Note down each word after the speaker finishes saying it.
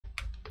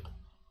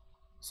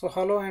So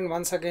hello and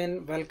once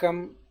again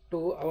welcome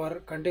to our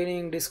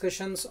continuing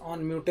discussions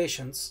on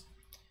mutations.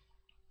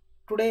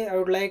 Today I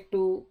would like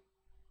to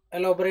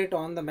elaborate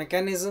on the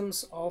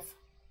mechanisms of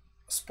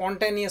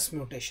spontaneous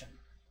mutation.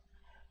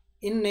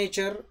 In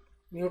nature,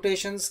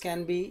 mutations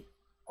can be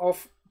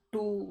of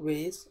two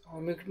ways, or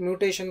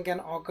mutation can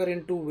occur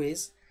in two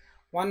ways.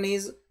 One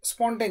is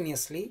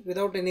spontaneously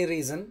without any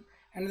reason,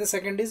 and the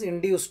second is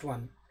induced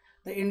one.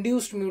 The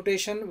induced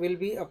mutation will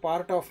be a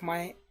part of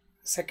my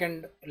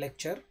second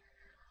lecture.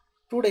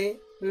 Today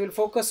we will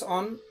focus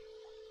on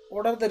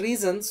what are the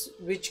reasons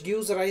which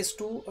gives rise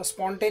to a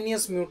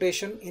spontaneous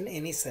mutation in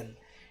any cell.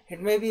 It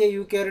may be a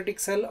eukaryotic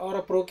cell or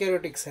a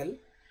prokaryotic cell,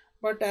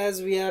 but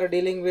as we are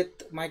dealing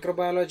with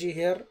microbiology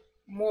here,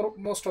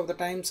 most of the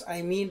times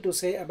I mean to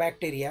say a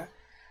bacteria,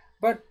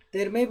 but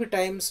there may be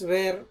times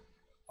where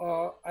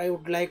I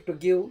would like to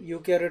give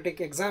eukaryotic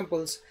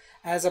examples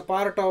as a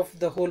part of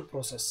the whole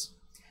process,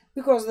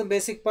 because the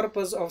basic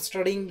purpose of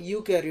studying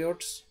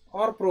eukaryotes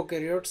or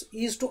prokaryotes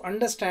is to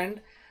understand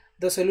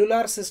the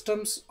cellular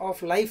systems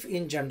of life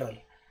in general,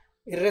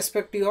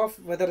 irrespective of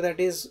whether that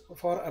is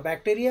for a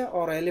bacteria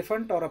or an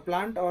elephant or a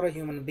plant or a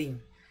human being.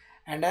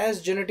 And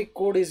as genetic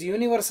code is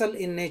universal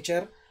in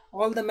nature,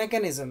 all the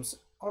mechanisms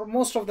or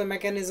most of the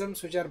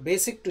mechanisms which are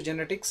basic to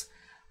genetics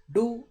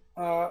do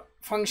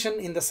function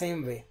in the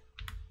same way.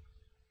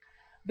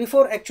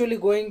 Before actually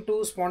going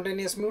to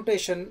spontaneous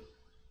mutation,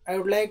 I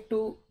would like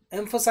to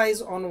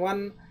emphasize on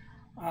one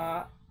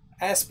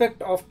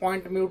aspect of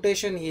point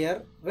mutation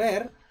here,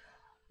 where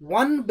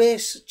one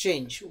base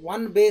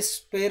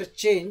pair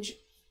change,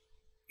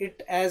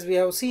 it, as we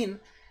have seen,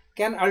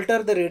 can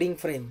alter the reading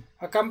frame.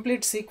 A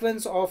complete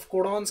sequence of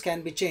codons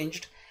can be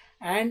changed,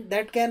 and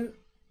that can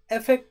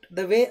affect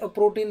the way a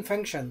protein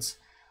functions,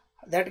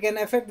 that can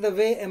affect the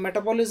way a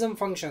metabolism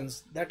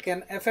functions, that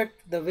can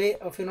affect the way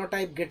a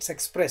phenotype gets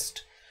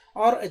expressed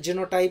or a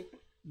genotype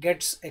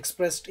gets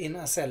expressed in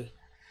a cell.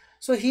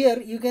 So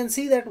here you can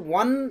see that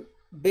one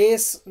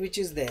base which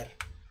is there,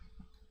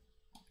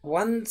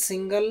 one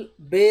single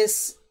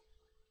base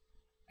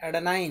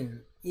adenine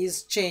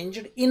is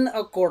changed in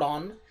a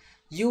codon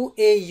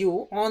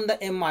UAU on the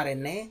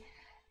mRNA,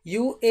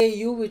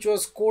 UAU which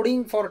was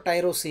coding for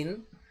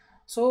tyrosine.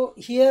 So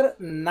here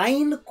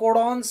 9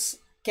 codons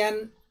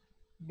can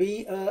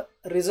be a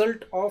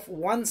result of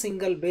one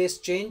single base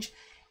change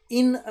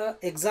in a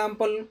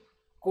example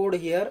code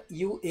here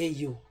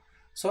UAU.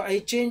 So I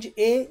change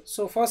A,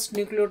 so first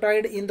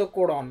nucleotide in the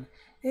codon,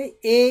 A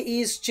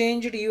is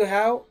changed, you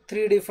have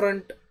 3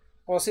 different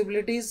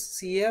possibilities.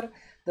 See here,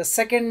 the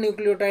second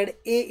nucleotide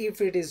A,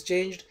 if it is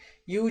changed,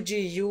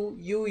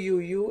 UGU,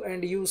 UUU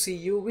and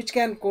UCU, which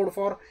can code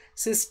for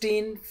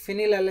cysteine,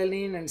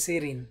 phenylalanine and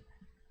serine.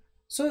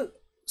 So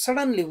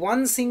suddenly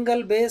one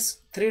single base,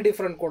 3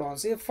 different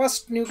codons. If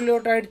first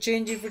nucleotide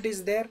change if it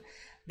is there,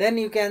 then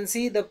you can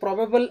see the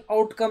probable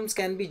outcomes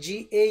can be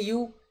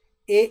GAU,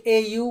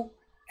 AAU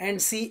and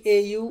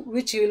CAU,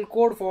 which will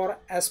code for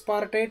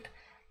aspartate,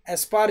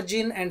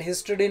 aspargine and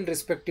histidine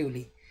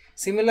respectively.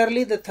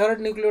 Similarly, the third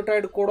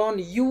nucleotide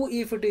codon U,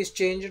 if it is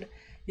changed,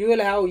 you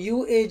will have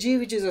UAG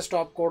which is a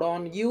stop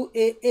codon,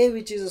 UAA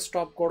which is a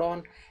stop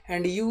codon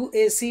and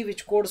UAC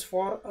which codes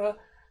for a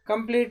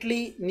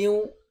completely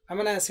new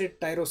amino acid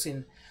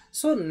tyrosine.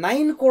 So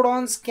 9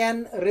 codons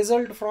can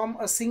result from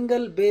a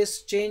single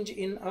base change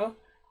in a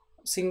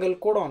single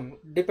codon,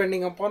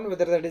 depending upon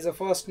whether that is a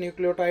first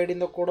nucleotide in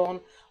the codon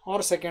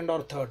or second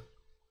or third.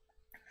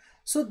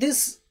 So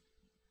this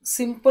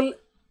simple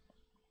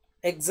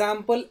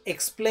example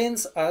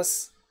explains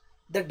us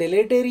the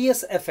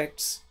deleterious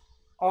effects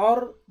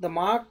or the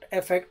marked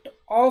effect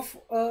of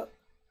a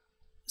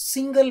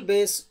single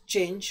base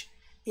change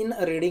in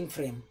a reading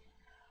frame.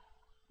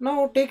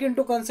 Now take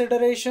into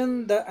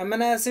consideration the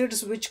amino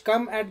acids which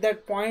come at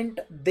that point,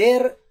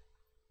 their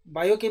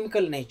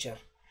biochemical nature,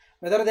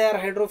 whether they are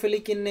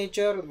hydrophilic in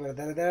nature,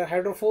 whether they are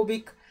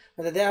hydrophobic,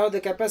 whether they have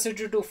the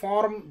capacity to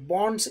form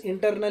bonds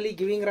internally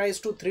giving rise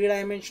to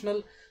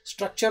three-dimensional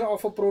structure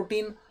of a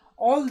protein.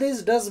 All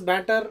this does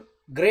matter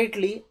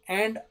greatly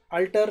and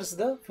alters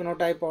the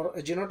phenotype or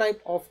genotype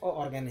of an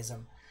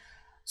organism.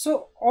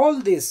 So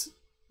all this,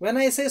 when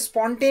I say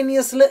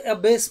spontaneously a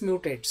base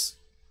mutates,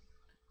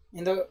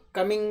 in the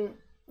coming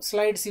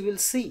slides you will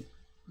see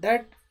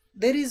that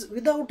there is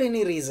without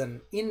any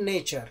reason in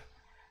nature,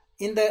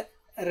 in the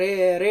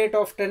rate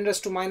of 10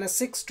 raised to minus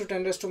 6 to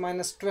 10 raised to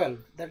minus 12,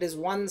 that is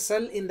one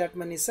cell in that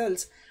many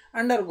cells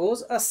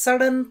undergoes a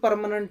sudden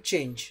permanent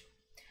change.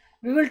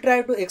 We will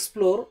try to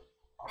explore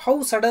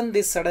how sudden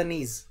this sudden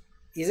is.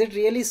 Is it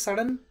really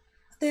sudden?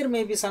 There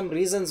may be some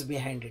reasons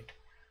behind it.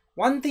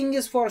 One thing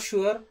is for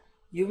sure,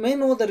 you may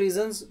know the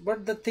reasons,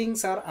 but the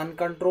things are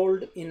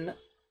uncontrolled in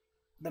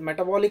the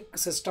metabolic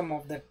system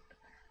of that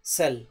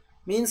cell.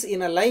 Means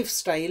in a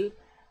lifestyle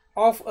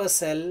of a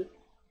cell,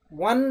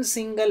 one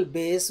single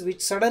base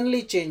which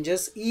suddenly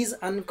changes is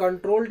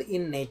uncontrolled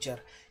in nature.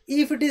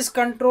 If it is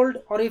controlled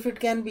or if it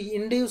can be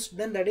induced,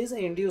 then that is an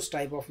induced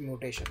type of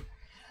mutation.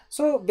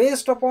 So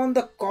based upon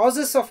the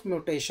causes of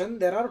mutation,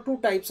 there are two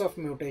types of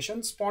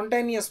mutation: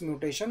 spontaneous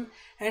mutation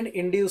and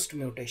induced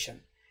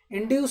mutation.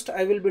 Induced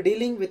I will be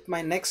dealing with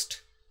my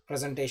next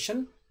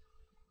presentation.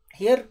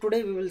 Here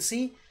today we will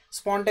see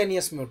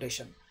spontaneous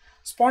mutation.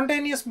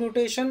 Spontaneous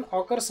mutation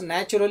occurs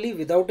naturally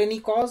without any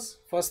cause.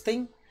 First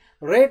thing,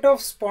 rate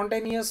of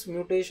spontaneous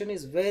mutation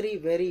is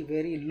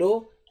very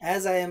low,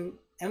 as I am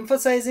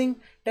emphasizing,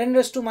 10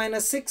 raised to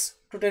minus 6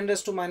 to 10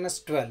 raised to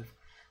minus 12.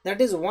 That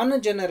is one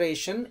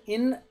generation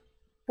in,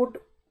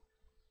 put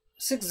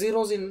 6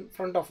 zeros in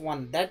front of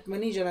 1, that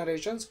many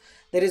generations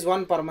there is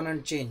one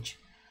permanent change.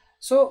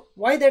 So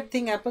why that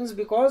thing happens?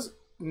 Because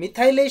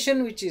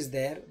methylation which is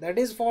there, that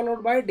is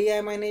followed by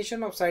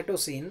deamination of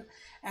cytosine,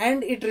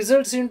 and it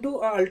results into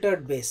a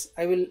altered base.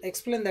 I will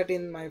explain that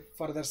in my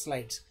further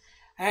slides.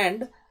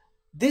 And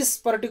this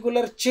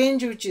particular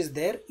change which is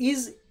there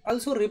is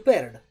also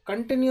repaired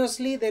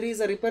continuously. There is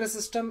a repair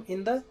system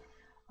in the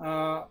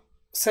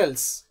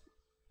cells,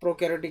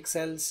 prokaryotic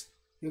cells,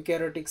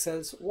 eukaryotic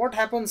cells. What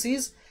happens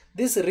is,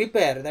 this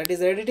repair, that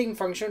is editing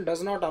function,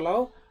 does not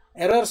allow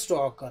errors to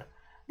occur.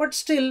 But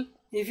still,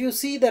 if you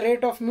see, the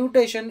rate of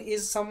mutation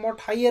is somewhat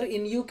higher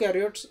in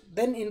eukaryotes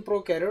than in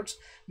prokaryotes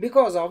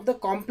because of the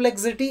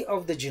complexity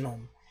of the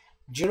genome.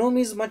 Genome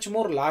is much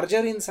more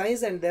larger in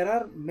size, and there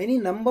are many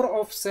number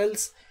of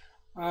cells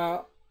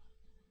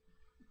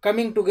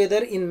coming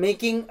together in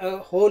making a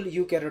whole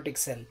eukaryotic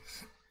cell.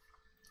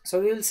 So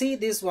we will see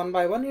this one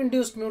by one.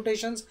 Induced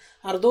mutations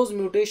are those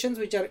mutations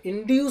which are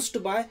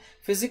induced by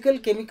physical,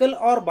 chemical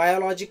or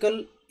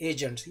biological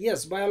agents.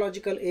 Yes,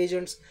 biological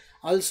agents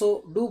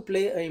also do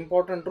play an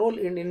important role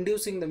in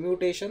inducing the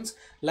mutations,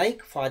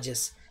 like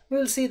phages. We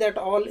will see that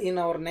all in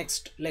our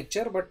next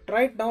lecture, but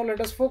right now let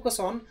us focus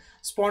on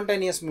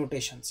spontaneous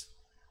mutations.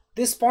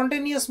 These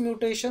spontaneous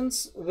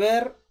mutations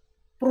were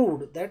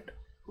proved that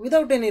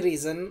without any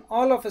reason,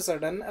 all of a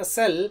sudden, a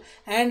cell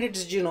and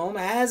its genome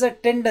has a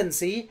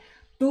tendency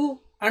to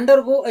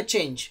undergo a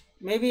change.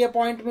 Maybe a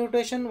point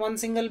mutation, one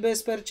single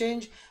base pair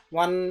change,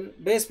 one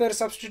base pair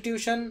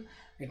substitution,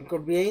 it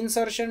could be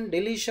insertion,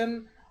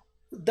 deletion.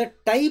 The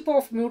type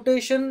of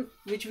mutation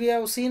which we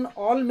have seen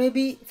all may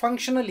be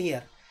functional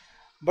here,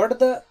 but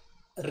the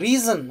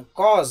reason,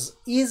 cause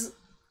is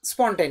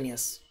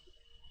spontaneous,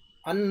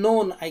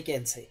 unknown, I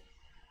can say.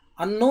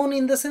 Unknown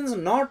in the sense,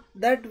 not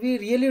that we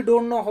really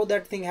don't know how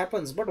that thing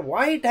happens, but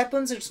why it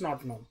happens, it's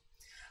not known.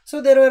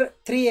 So there were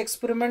 3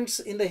 experiments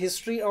in the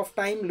history of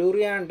time: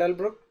 Luria and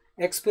Delbruck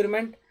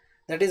experiment,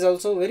 that is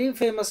also very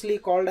famously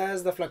called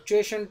as the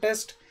fluctuation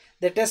test.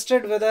 They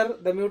tested whether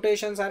the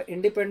mutations are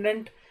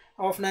independent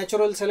of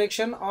natural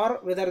selection or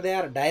whether they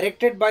are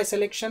directed by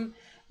selection.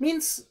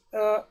 Means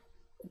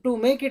to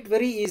make it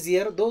very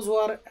easier, those who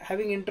are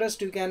having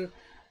interest, you can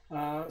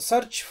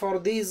search for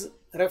these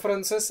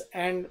references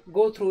and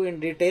go through in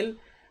detail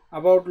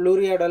about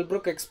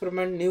Luria-Delbruck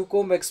experiment,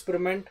 Newcomb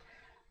experiment.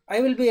 I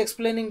will be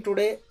explaining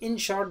today in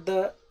short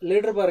the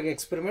Lederberg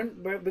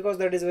experiment, because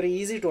that is very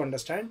easy to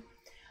understand.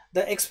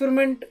 The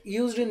experiment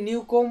used in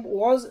Newcomb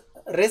was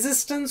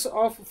resistance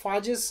of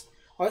phages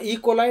or E.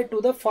 coli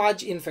to the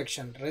phage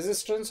infection,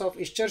 resistance of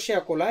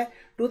Escherichia coli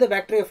to the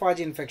bacteriophage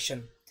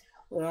infection.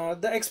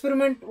 The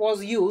experiment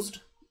was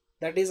used,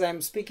 that is, I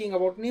am speaking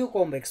about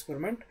Newcomb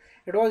experiment.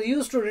 It was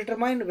used to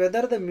determine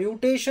whether the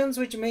mutations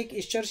which make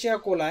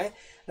Escherichia coli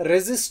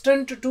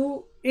resistant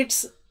to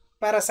its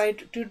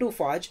parasite T2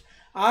 phage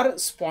are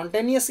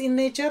spontaneous in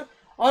nature,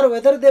 or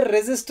whether their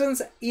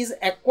resistance is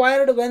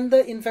acquired when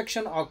the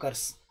infection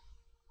occurs.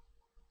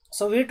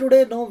 So we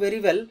today know very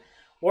well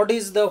what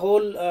is the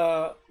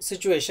whole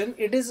situation.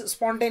 It is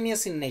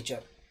spontaneous in nature.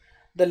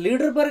 The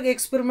Lederberg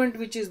experiment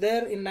which is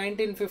there in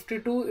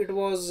 1952, it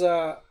was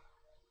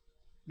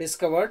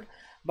discovered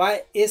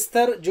by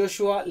Esther and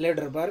Joshua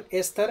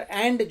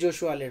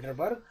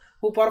Lederberg,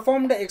 who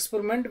performed an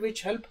experiment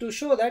which helped to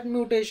show that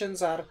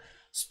mutations are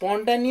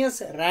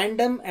spontaneous,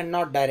 random and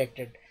not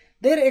directed.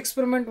 Their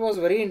experiment was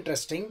very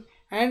interesting,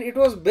 and it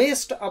was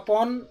based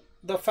upon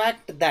the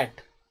fact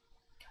that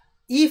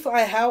if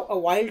I have a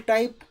wild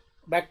type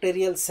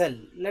bacterial cell,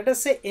 let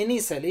us say any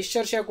cell,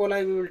 Escherichia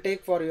coli we will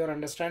take for your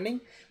understanding,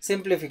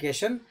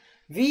 simplification,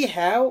 we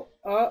have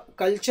a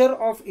culture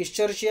of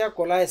Escherichia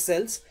coli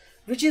cells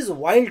which is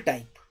wild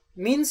type,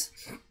 means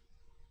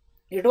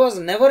it was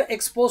never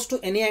exposed to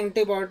any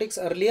antibiotics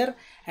earlier,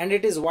 and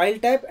it is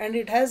wild type, and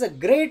it has a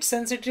great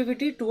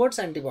sensitivity towards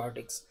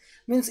antibiotics.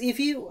 Means if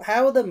you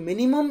have the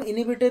minimum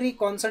inhibitory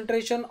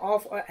concentration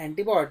of an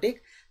antibiotic,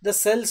 the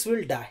cells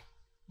will die,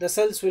 the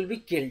cells will be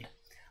killed.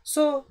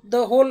 So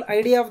the whole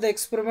idea of the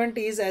experiment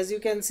is, as you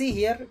can see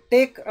here,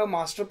 take a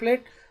master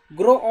plate,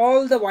 grow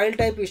all the wild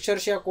type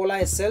Escherichia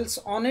coli cells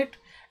on it,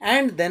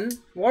 and then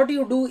what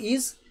you do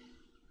is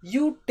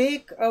you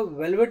take a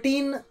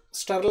velveteen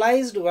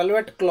sterilized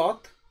velvet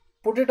cloth,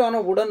 put it on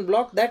a wooden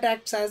block that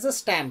acts as a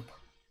stamp.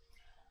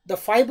 The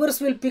fibers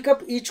will pick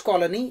up each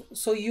colony,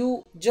 so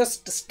you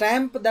just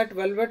stamp that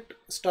velvet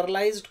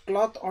sterilized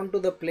cloth onto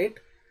the plate.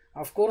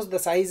 Of course the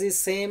size is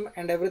same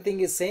and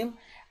everything is same,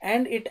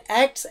 and it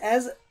acts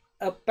as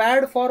a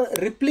pad for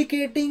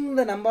replicating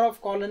the number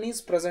of colonies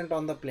present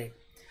on the plate.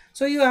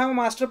 So you have a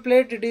master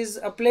plate, it is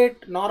a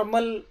plate,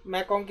 normal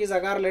McConkey's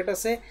agar, let us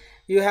say.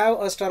 You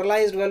have a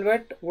sterilized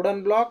velvet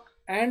wooden block,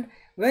 and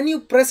when you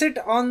press it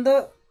on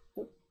the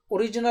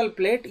original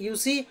plate, you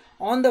see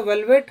on the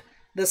velvet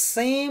the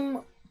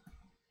same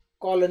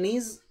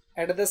colonies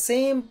at the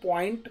same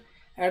point,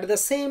 at the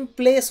same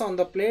place on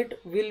the plate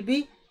will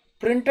be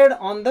printed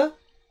on the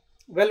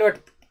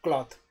velvet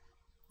cloth.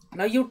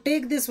 Now you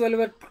take this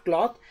velvet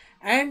cloth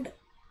and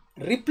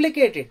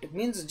replicate it,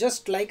 means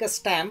just like a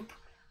stamp,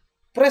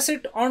 press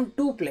it on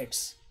two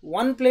plates.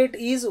 One plate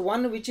is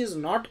one which is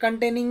not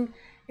containing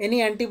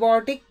any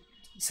antibiotic,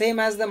 same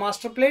as the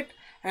master plate,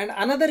 and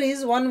another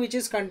is one which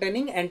is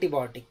containing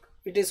antibiotic.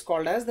 It is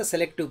called as the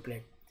selective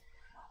plate.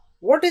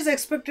 What is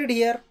expected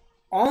here?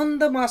 On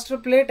the master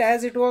plate,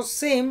 as it was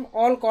same,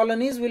 all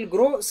colonies will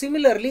grow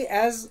similarly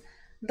as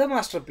the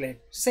master plate,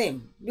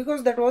 same,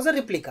 because that was a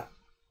replica.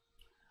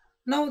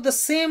 Now the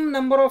same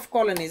number of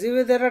colonies,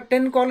 if there are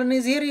 10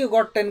 colonies here, you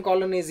got 10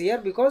 colonies here,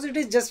 because it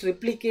is just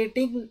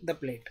replicating the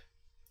plate.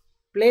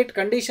 Plate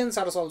conditions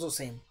are also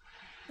same.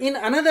 In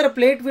another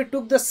plate, we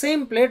took the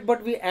same plate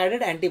but we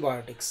added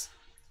antibiotics.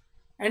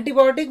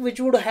 Antibiotic which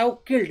would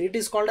have killed, it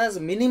is called as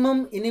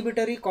minimum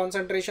inhibitory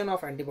concentration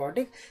of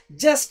antibiotic,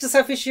 just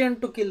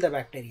sufficient to kill the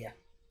bacteria.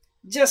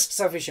 Just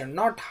sufficient,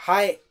 not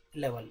high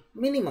level,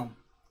 minimum.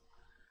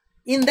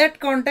 In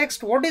that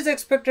context, what is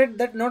expected?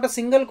 That not a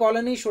single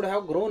colony should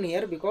have grown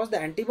here, because the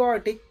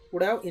antibiotic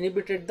would have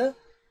inhibited the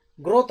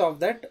growth of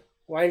that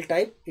wild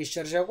type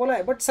Escherichia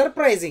coli. But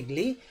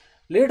surprisingly,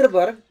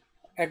 Liederberg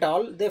et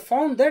al., they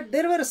found that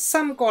there were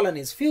some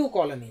colonies, few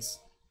colonies.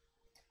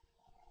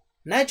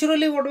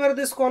 Naturally, what were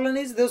these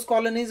colonies? Those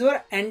colonies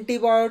were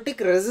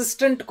antibiotic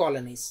resistant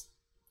colonies.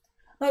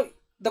 Now,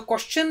 the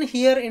question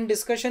here in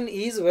discussion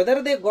is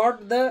whether they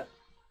got the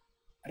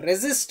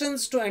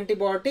resistance to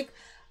antibiotic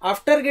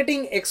after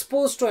getting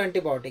exposed to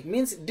antibiotic,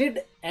 means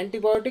did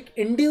antibiotic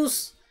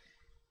induce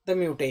the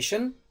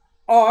mutation,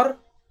 or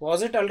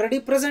was it already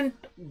present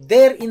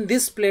there in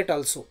this plate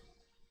also?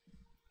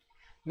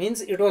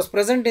 Means it was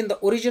present in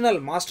the original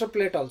master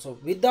plate also,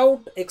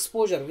 without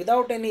exposure,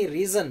 without any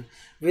reason,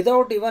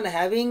 without even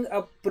having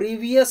a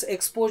previous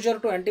exposure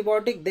to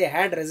antibiotic, they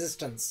had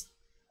resistance.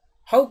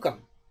 How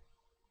come?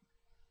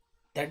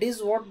 That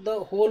is what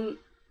the whole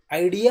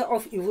idea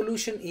of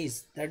evolution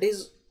is. That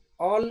is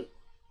all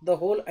the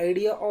whole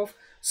idea of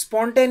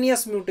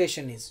spontaneous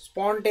mutation is.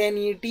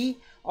 Spontaneity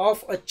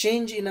of a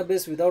change in a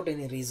base without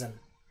any reason.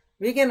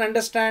 We can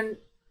understand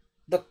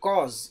the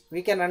cause,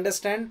 we can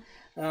understand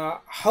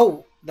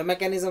how the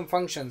mechanism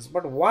functions,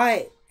 but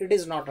why it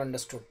is not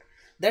understood.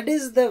 That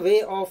is the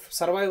way of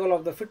survival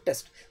of the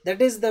fittest.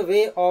 That is the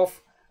way of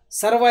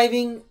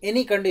surviving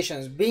any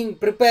conditions, being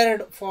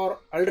prepared for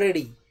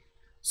already.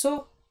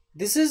 So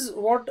this is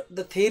what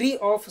the theory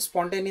of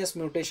spontaneous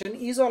mutation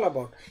is all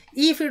about.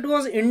 If it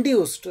was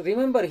induced,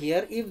 remember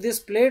here, if this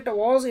plate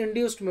was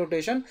induced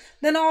mutation,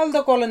 then all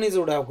the colonies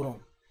would have grown.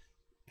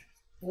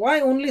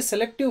 Why only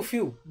selective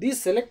few?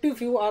 These selective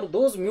few are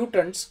those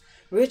mutants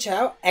which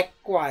have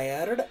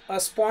acquired a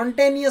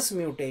spontaneous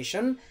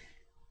mutation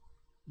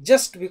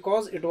just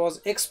because it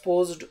was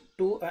exposed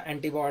to an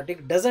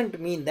antibiotic.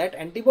 Doesn't mean that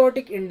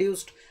antibiotic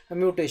induced a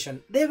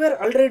mutation. They were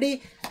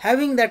already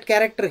having that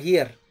character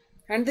here,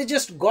 and they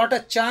just got a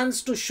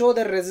chance to show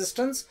their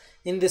resistance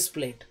in this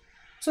plate.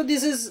 So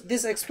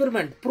this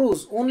experiment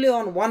proves only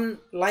on one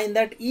line,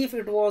 that if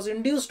it was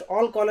induced,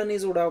 all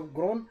colonies would have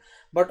grown,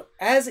 but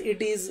as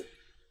it is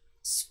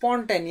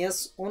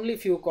spontaneous, only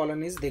few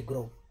colonies they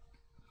grow.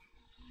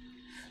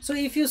 So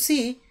if you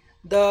see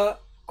the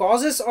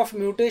causes of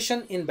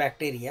mutation in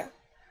bacteria,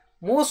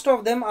 most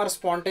of them are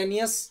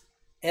spontaneous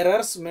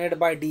errors made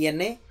by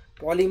DNA,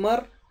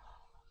 polymerase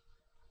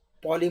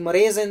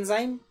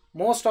enzyme.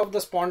 Most of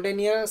the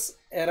spontaneous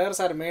errors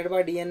are made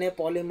by DNA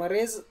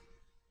polymerase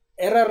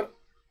error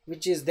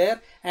which is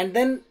there, and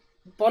then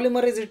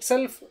polymerase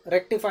itself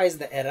rectifies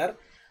the error.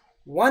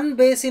 One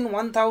base in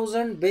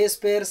 1000 base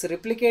pairs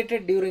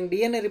replicated during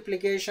DNA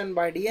replication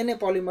by DNA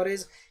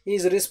polymerase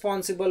is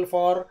responsible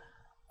for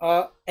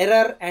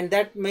error, and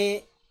that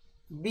may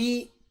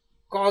be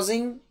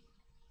causing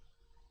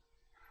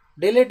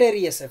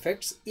deleterious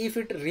effects if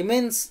it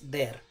remains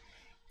there,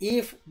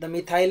 if the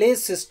methylase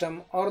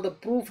system or the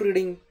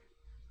proofreading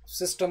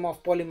system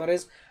of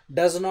polymerase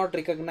does not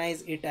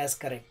recognize it as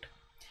correct.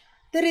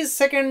 There is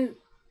second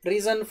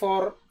reason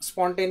for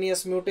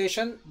spontaneous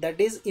mutation,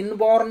 that is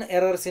inborn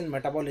errors in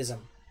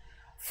metabolism.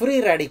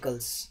 Free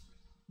radicals,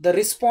 the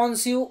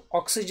responsive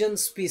oxygen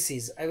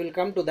species, I will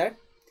come to that,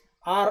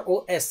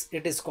 ROS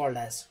it is called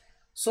as.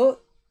 So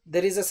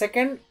there is a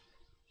second,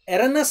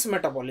 erroneous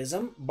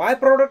metabolism,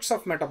 byproducts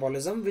of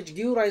metabolism which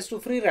give rise to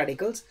free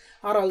radicals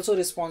are also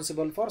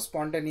responsible for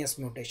spontaneous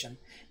mutation.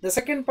 The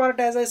second part,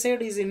 as I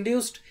said, is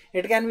induced.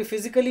 It can be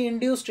physically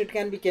induced, it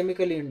can be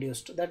chemically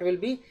induced. That will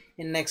be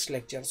in next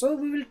lecture. So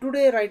we will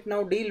today right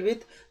now deal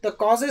with the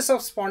causes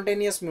of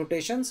spontaneous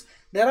mutations.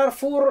 There are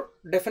four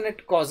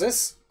definite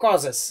causes.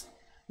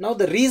 Now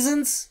the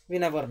reasons we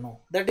never know.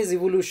 That is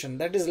evolution.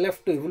 That is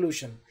left to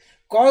evolution.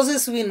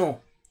 Causes we know.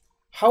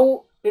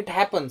 How it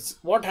happens.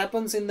 What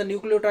happens in the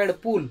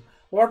nucleotide pool.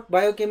 What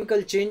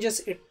biochemical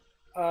changes it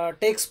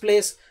takes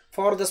place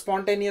for the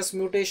spontaneous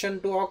mutation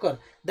to occur.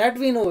 That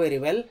we know very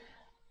well.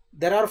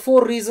 There are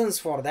 4 reasons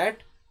for that.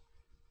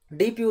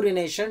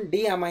 Depurination,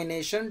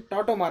 deamination,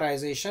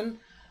 tautomerization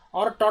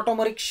or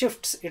tautomeric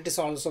shifts it is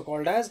also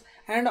called as,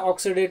 and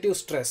oxidative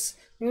stress.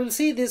 We will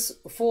see these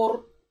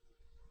 4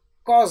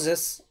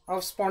 causes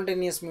of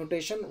spontaneous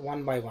mutation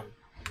one by one.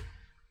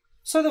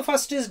 So the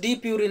first is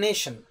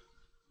depurination.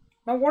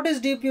 Now what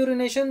is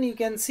depurination? You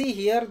can see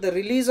here the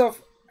release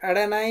of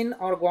adenine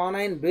or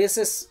guanine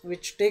bases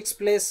which takes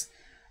place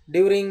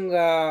during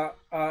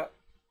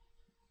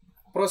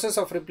process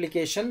of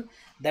replication,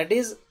 that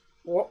is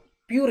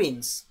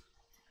purines.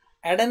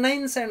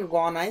 Adenines and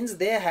guanines,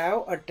 they have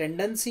a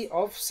tendency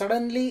of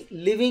suddenly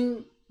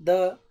leaving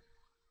the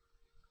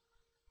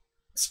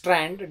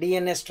strand,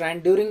 DNA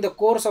strand, during the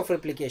course of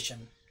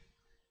replication.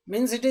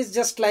 Means it is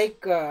just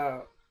like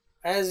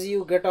as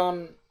you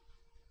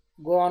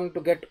go on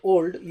to get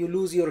old, you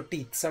lose your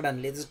teeth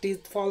suddenly, the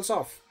teeth falls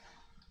off.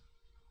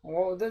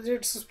 Oh,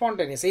 it's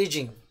spontaneous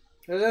aging.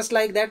 Just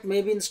like that,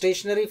 maybe in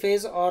stationary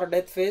phase or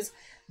death phase,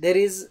 there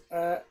is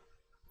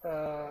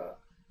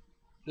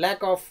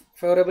lack of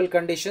favorable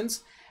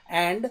conditions,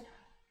 and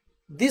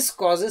this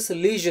causes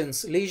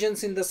lesions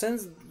in the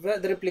sense where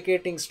the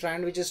replicating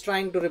strand which is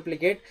trying to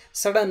replicate,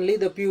 suddenly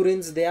the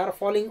purines, they are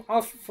falling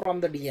off from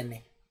the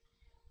DNA.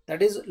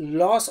 That is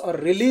loss or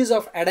release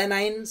of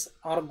adenines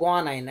or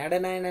guanine.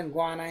 Adenine and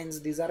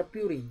guanines, these are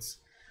purines.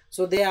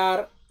 So they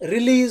are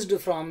released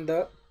from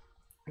the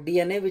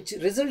DNA, which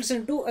results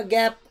into a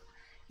gap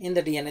in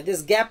the DNA.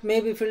 This gap may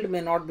be filled,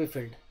 may not be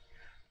filled.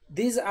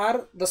 These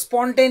are the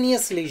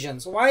spontaneous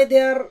lesions. Why they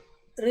are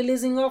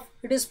releasing off?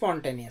 It is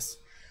spontaneous.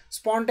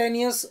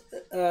 Spontaneous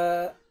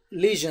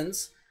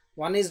lesions.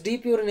 One is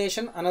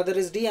depurination, another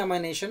is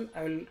deamination.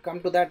 I will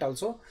come to that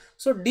also.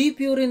 So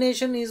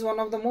depurination is one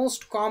of the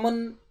most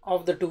common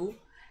of the two,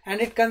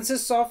 and it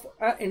consists of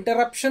an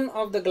interruption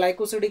of the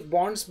glycosidic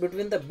bonds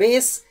between the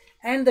base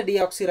and the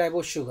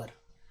deoxyribose sugar.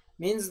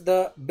 Means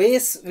the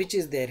base which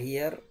is there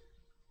here,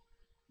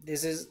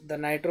 this is the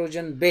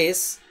nitrogen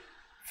base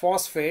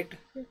phosphate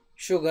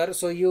sugar.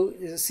 So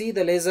you see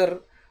the laser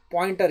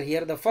pointer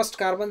here, the first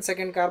carbon,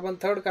 second carbon,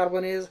 third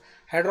carbon is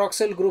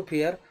hydroxyl group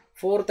here,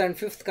 fourth and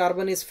fifth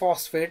carbon is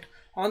phosphate.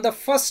 On the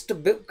first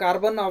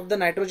carbon of the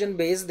nitrogen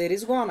base there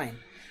is guanine.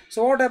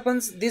 So what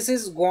happens, this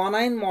is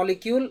guanine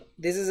molecule,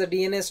 this is a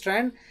DNA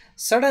strand.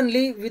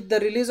 Suddenly with the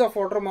release of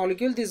water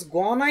molecule, this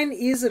guanine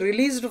is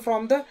released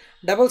from the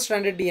double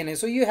stranded DNA.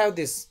 So you have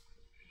this,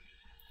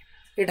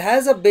 it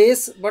has a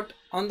base, but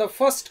on the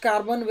first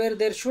carbon where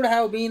there should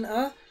have been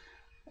a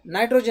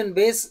nitrogen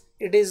base,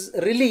 it is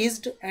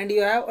released and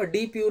you have a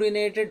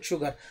depurinated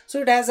sugar.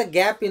 So it has a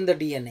gap in the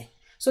DNA.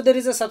 So there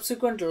is a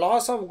subsequent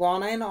loss of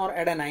guanine or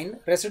adenine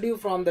residue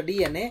from the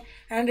DNA,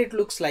 and it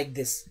looks like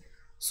this.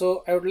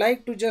 So I would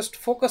like to just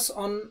focus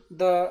on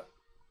the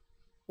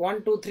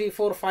 1, 2, 3,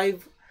 4,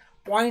 5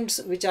 points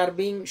which are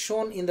being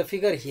shown in the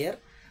figure here.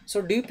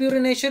 So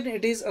depurination,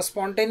 it is a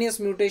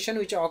spontaneous mutation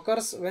which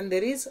occurs when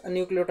there is a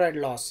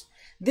nucleotide loss.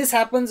 This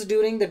happens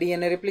during the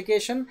DNA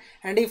replication,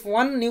 and if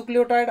one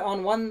nucleotide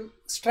on one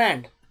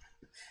strand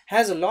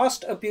has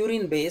lost a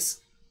purine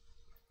base,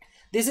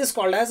 this is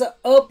called as a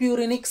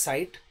apurinic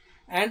site,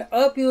 and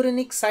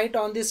apurinic site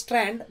on this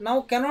strand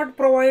now cannot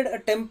provide a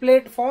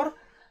template for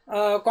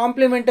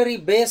complementary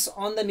base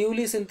on the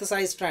newly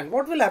synthesized strand.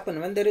 What will happen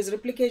when there is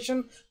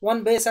replication?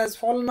 One base has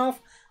fallen off,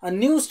 a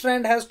new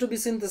strand has to be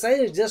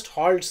synthesized, it just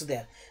halts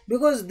there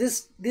because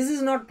this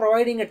is not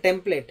providing a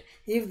template.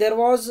 If there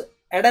was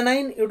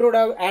adenine, it would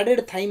have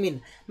added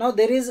thymine. Now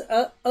there is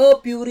a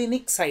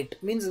apurinic site,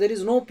 means there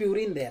is no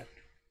purine there.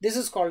 This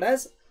is called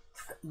as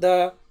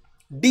the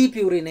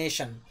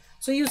depurination.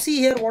 So you see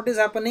here what is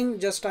happening.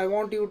 Just I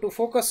want you to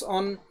focus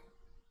on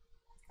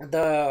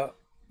the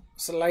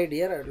slide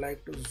here. I would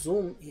like to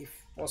zoom if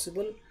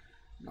possible.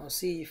 Now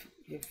see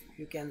if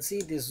you can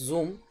see this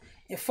zoom.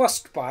 A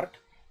first part.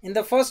 In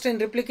the first, in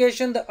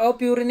replication, the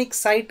apurinic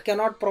site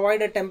cannot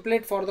provide a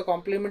template for the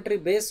complementary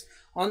base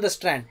on the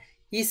strand.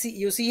 You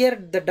see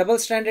here the double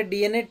stranded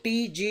DNA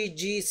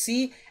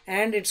TGGC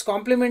and its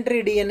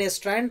complementary DNA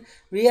strand.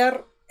 We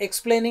are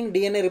explaining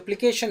DNA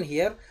replication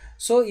here.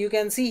 So you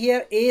can see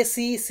here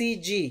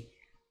ACCG.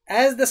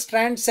 As the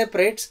strand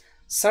separates,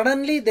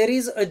 suddenly there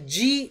is a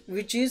G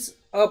which is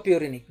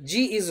apurinic.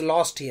 G is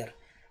lost here.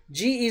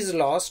 G is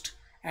lost,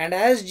 and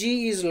as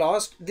G is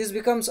lost, this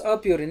becomes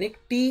apurinic.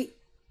 T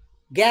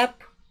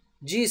gap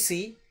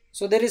GC.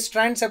 So there is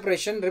strand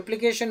separation,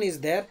 replication is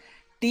there.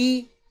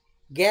 T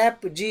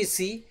gap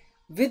GC.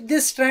 With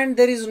this strand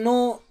there is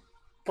no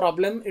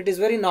problem, it is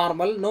very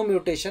normal, no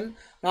mutation,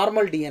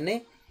 normal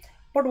DNA.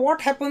 But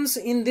what happens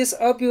in this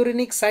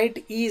apurinic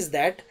site is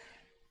that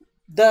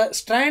the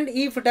strand,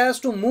 if it has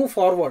to move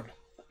forward,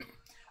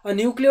 a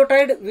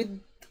nucleotide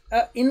with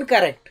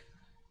incorrect,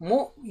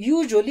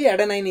 usually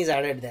adenine is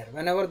added there.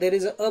 Whenever there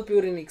is a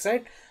apurinic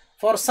site,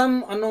 for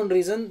some unknown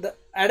reason the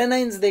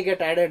adenines they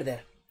get added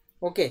there.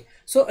 Okay,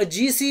 so a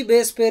GC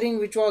base pairing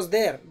which was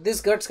there,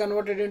 this gets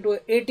converted into a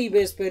AT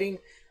base pairing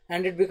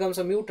and it becomes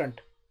a mutant.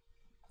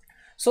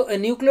 So a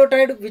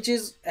nucleotide which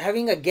is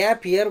having a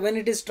gap here, when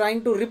it is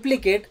trying to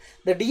replicate,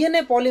 the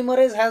DNA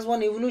polymerase has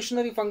one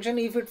evolutionary function.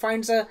 If it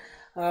finds a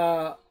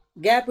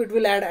gap, it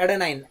will add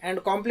adenine, and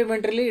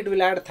complementarily it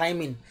will add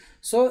thymine.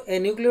 So a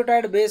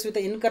nucleotide base with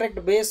an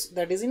incorrect base,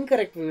 that is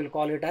incorrect we will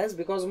call it as,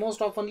 because most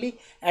oftenly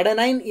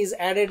adenine is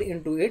added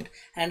into it,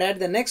 and at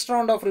the next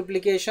round of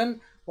replication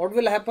what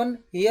will happen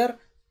here,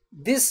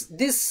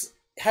 this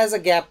has a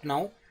gap.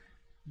 Now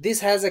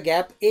this has a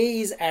gap, A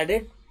is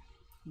added,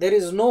 there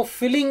is no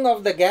filling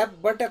of the gap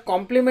but a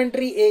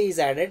complementary A is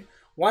added.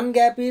 One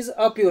gap is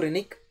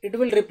apurinic, it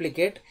will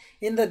replicate.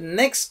 In the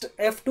next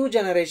F2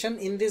 generation,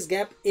 in this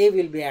gap A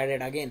will be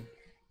added again,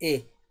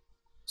 A.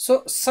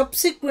 So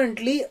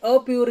subsequently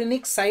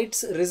apurinic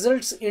sites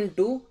results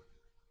into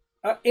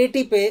a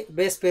AT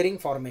base pairing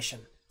formation.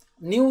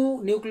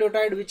 New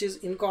nucleotide which is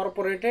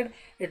incorporated,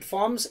 it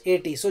forms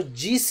AT. So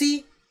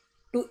GC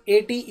to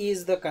AT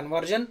is the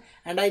conversion,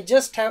 and I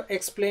just have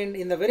explained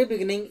in the very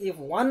beginning, if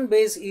one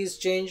base is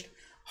changed,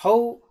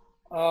 how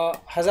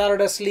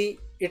hazardously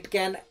it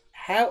can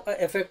have an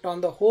effect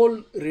on the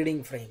whole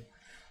reading frame.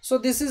 So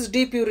this is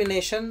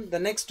depurination. The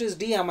next is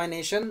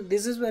deamination.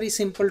 This is very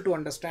simple to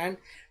understand.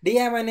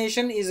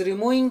 Deamination is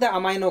removing the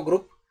amino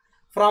group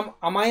from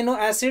amino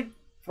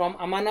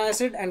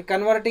acid and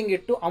converting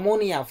it to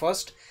ammonia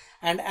first.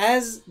 And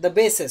as the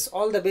bases,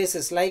 all the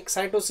bases like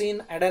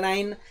cytosine,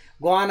 adenine,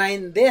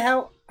 guanine, they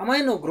have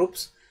amino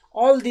groups.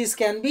 All these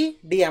can be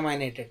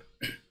deaminated.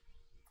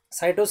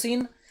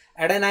 Cytosine,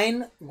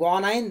 adenine,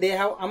 guanine, they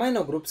have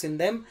amino groups in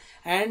them,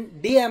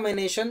 and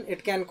deamination,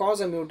 it can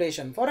cause a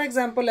mutation. For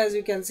example, as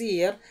you can see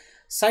here,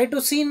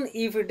 cytosine,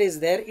 if it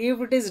is there,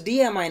 if it is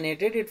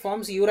deaminated, it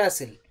forms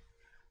uracil.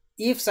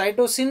 If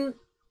cytosine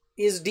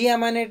is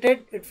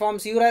deaminated, it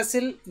forms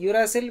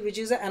uracil which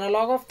is an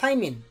analog of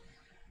thymine.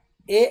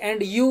 A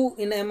and U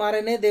in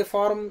mRNA, they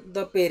form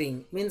the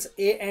pairing, means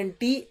A and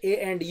T, A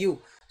and U.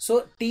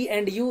 So T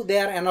and U, they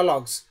are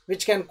analogs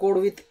which can code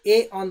with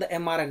A on the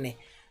mRNA.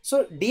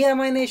 So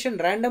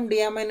deamination, random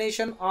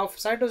deamination of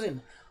cytosine.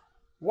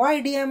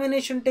 Why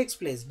deamination takes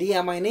place?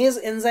 Deaminase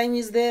enzyme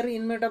is there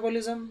in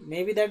metabolism.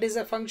 Maybe that is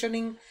a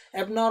functioning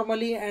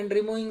abnormally and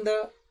removing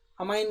the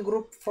amine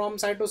group from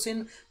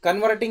cytosine,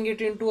 converting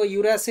it into a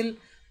uracil.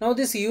 Now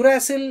this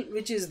uracil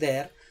which is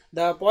there,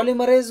 the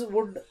polymerase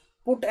would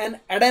put an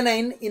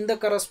adenine in the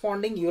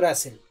corresponding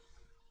uracil.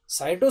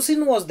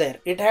 Cytosine was there,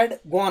 it had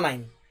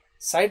guanine.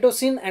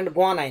 Cytosine and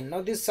guanine.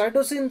 Now this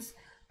cytosine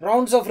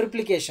rounds of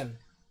replication.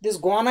 This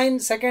guanine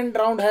second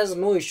round has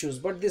no issues,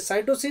 but this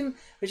cytosine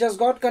which has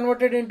got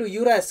converted into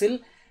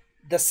uracil,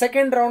 the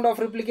second round of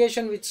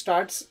replication which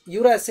starts,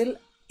 uracil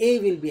A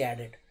will be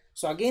added.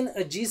 So again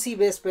a GC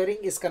base pairing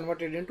is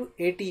converted into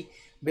AT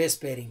base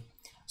pairing.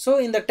 So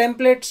in the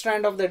template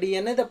strand of the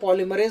DNA, the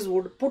polymerase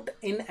would put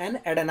in an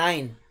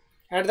adenine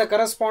at the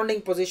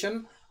corresponding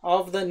position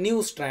of the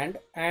new strand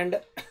and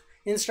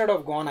instead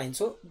of guanine.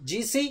 So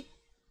GC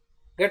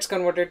gets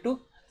converted to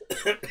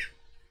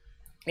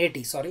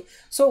AT, sorry.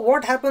 So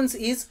what happens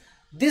is,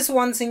 this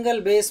one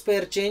single base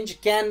pair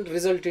change can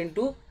result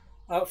into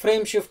a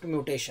frame shift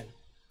mutation.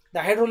 The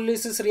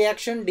hydrolysis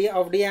reaction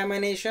of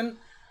deamination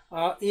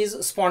is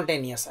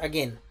spontaneous.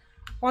 Again,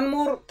 one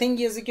more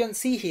thing, as you can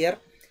see here,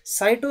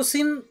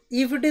 cytosine,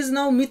 if it is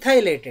now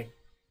methylated,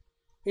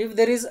 if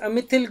there is a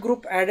methyl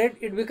group added,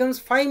 it becomes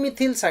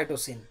 5-methyl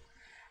cytosine,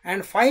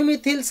 and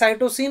 5-methyl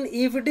cytosine,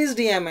 if it is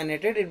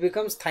deaminated, it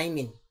becomes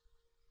thymine.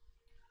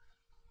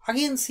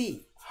 Again,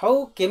 see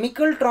how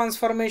chemical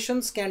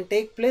transformations can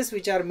take place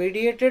which are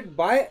mediated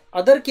by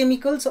other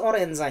chemicals or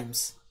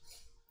enzymes.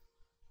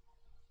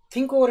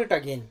 Think over it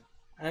again.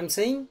 I am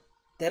saying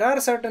there are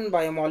certain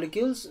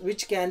biomolecules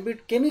which can be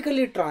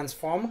chemically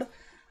transformed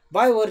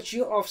by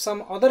virtue of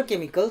some other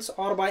chemicals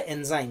or by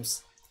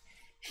enzymes.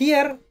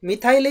 Here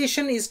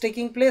methylation is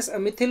taking place, a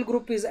methyl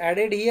group is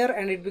added here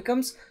and it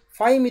becomes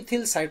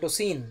 5-methyl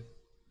cytosine.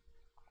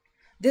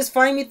 This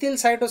 5-methyl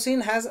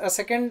cytosine has a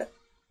second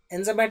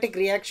enzymatic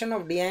reaction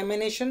of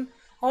deamination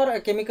or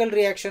a chemical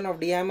reaction of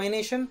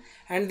deamination,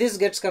 and this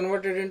gets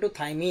converted into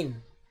thymine.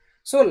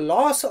 So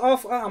loss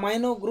of a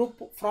amino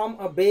group from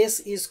a base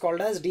is called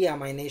as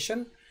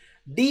deamination.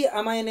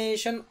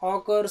 Deamination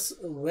occurs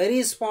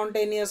very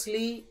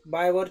spontaneously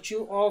by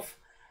virtue of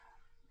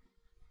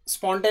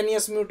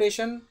spontaneous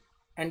mutation,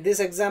 and this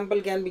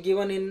example can be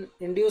given in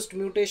induced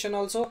mutation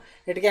also.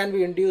 It can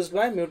be induced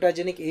by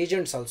mutagenic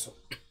agents also.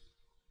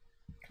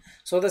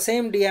 So the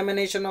same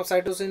deamination of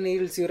cytosine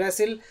yields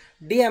uracil,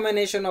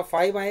 deamination of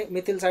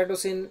 5-methyl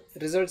cytosine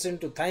results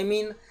into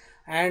thymine,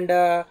 and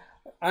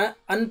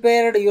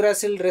unpaired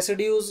uracil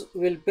residues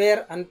will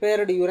pair, with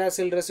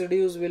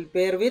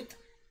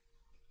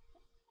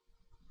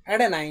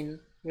adenine,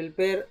 will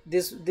pair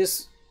this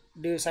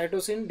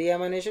cytosine,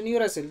 deamination,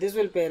 uracil, this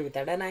will pair with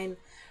adenine,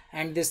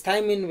 and this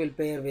thymine will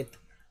pair with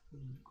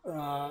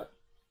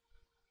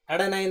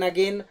adenine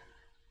again.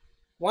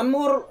 One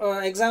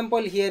more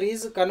example here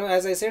is,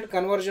 as I said,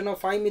 conversion of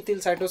 5-methyl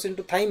cytosine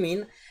to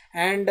thymine,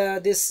 and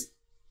this,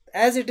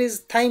 as it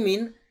is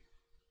thymine,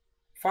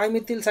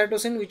 5-methyl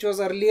cytosine, which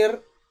was earlier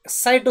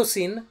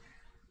cytosine,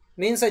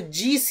 means a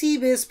GC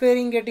base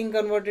pairing getting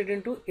converted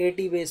into AT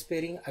base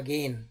pairing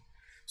again.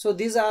 So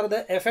these are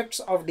the effects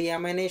of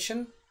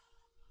deamination.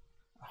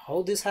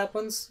 How this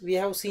happens, we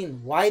have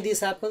seen. Why this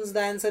happens,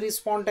 the answer is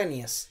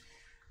spontaneous.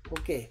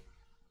 Okay.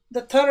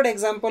 The third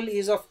example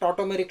is of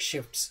tautomeric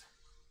shifts.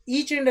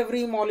 Each and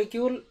every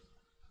molecule,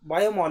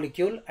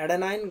 biomolecule,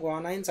 adenine,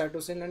 guanine,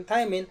 cytosine and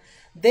thymine,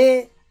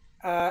 they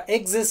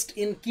exist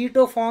in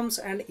keto forms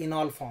and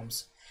enol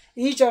forms.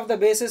 Each of the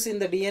bases in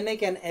the DNA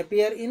can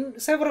appear in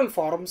several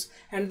forms,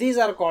 and these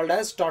are called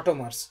as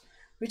tautomers,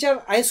 which are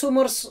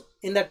isomers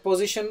in that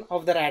position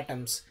of their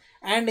atoms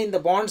and in the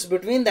bonds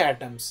between the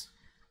atoms.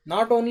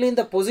 Not only in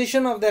the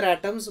position of their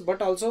atoms,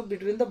 but also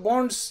between the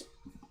bonds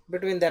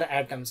between their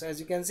atoms. As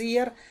you can see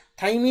here,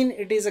 thymine,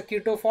 it is a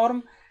keto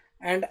form,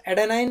 and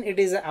adenine, it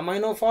is a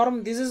amino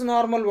form. This is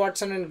normal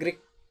Watson and Crick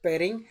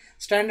pairing,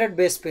 standard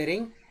base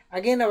pairing.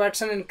 Again a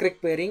Watson and Crick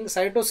pairing.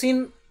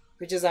 Cytosine,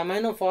 which is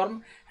amino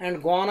form,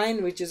 and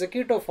guanine, which is a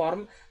keto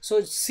form.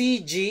 So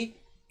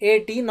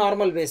CGAT,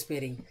 normal base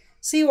pairing.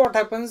 See what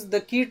happens,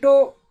 the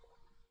keto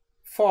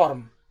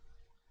form,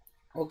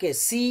 okay,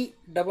 C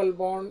double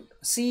bond,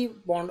 C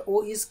bond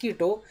O is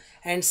keto,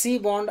 and C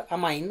bond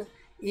amine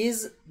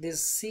is,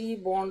 this C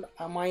bond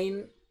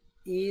amine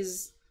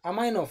is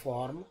amino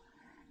form,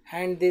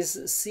 and this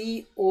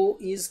CO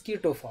is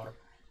keto form.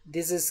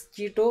 This is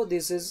keto,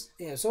 this is,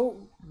 yeah.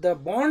 So the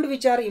bond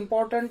which are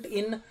important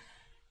in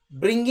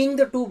bringing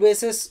the two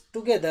bases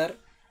together,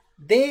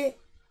 they,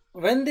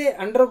 when they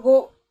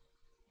undergo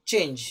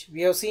change,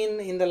 we have seen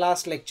in the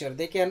last lecture,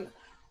 they can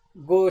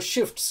go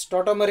shifts,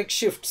 tautomeric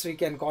shifts we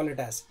can call it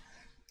as.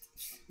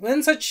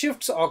 When such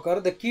shifts occur,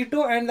 the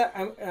keto and the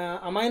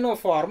amino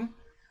form,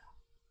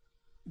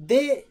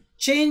 they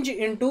change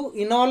into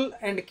enol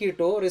and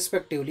keto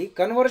respectively.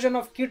 Conversion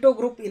of keto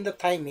group in the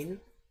thymine,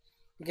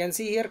 you can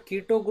see here,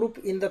 keto group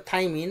in the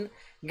thymine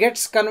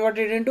gets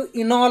converted into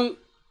enol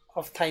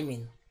of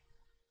thymine,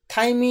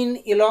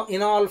 thymine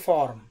enol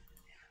form.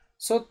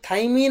 So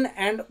thymine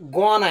and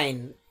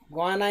guanine,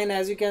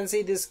 as you can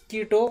see, this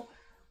keto,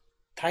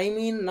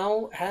 thymine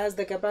now has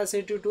the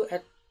capacity to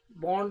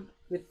bond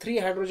with 3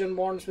 hydrogen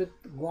bonds with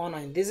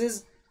guanine. This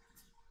is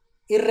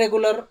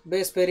irregular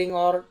base pairing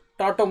or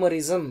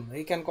tautomerism.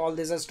 We can call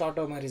this as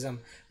tautomerism,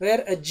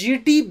 where a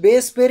GT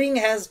base pairing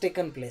has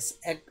taken place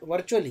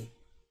virtually.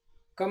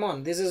 Come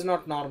on, this is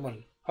not normal.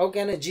 How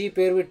can a G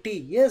pair with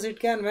T? Yes, it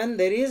can, when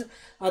there is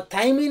a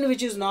thymine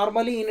which is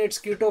normally in its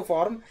keto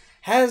form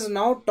has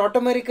now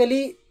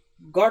tautomerically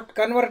got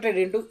converted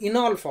into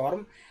enol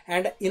form,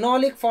 and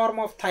enolic form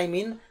of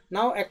thymine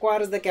now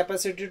acquires the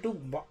capacity to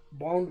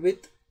bond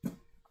with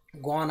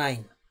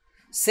guanine.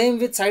 Same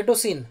with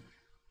cytosine.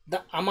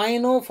 The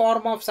amino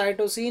form of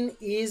cytosine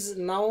is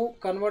now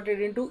converted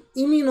into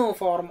imino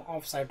form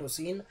of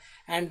cytosine,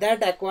 and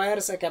that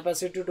acquires a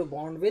capacity to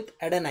bond with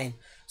adenine.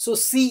 So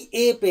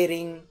CA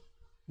pairing,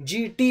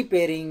 GT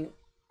pairing,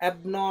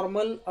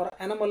 abnormal or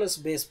anomalous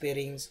base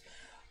pairings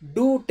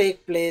do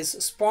take place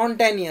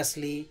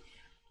spontaneously,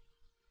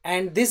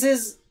 and this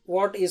is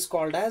what is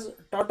called as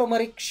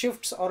tautomeric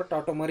shifts or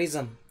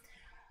tautomerism.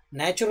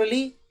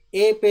 Naturally,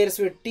 A pairs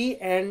with T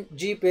and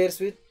G pairs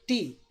with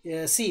G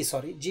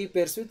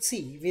pairs with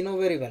C, we know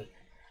very well.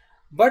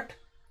 But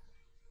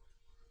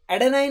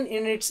adenine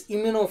in its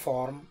imino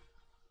form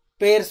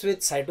pairs with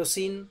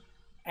cytosine,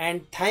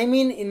 and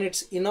thymine in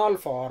its enol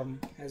form,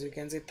 as you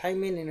can see,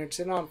 thymine in its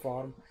enol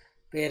form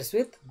pairs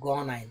with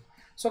guanine.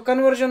 So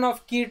conversion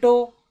of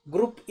keto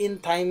group in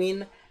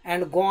thymine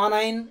and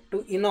guanine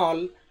to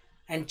enol,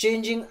 and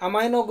changing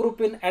amino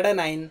group in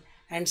adenine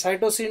and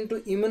cytosine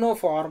to imino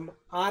form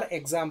are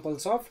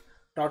examples of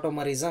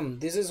tautomerism.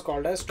 This is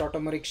called as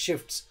tautomeric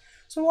shifts.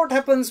 So what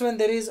happens when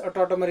there is a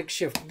tautomeric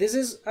shift? This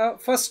is a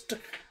first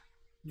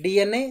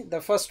DNA,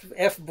 the first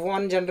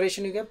F1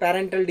 generation, you get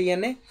parental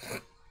DNA.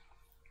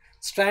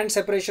 Strand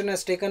separation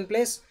has taken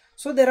place.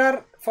 So there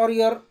are, for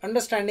your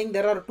understanding,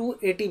 there are 2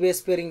 AT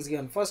base pairings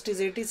given. First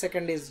is AT,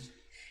 second is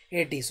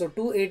AT. So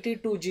 2 AT, 2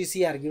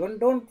 GC are given.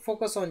 Don't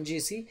focus on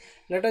GC.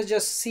 Let us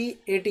just see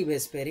AT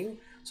base pairing.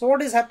 So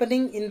what is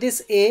happening in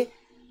this A?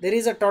 There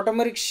is a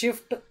tautomeric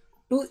shift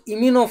to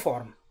imino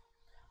form.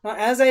 Now,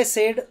 as I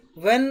said,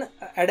 when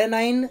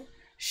adenine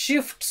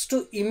shifts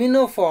to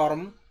imino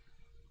form,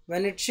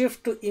 when it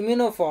shifts to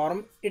imino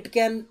form, it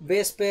can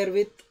base pair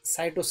with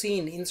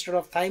cytosine. Instead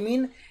of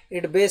thymine,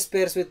 it base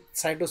pairs with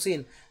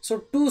cytosine. So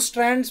 2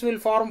 strands will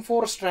form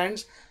 4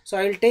 strands. So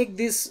I will take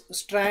this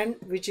strand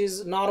which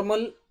is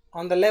normal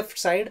on the left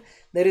side.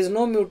 There is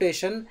no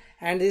mutation,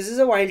 and this is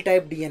a wild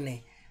type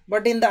DNA.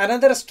 But in the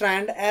another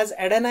strand, as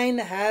adenine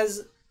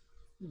has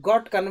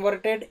got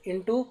converted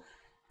into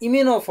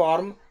imino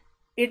form,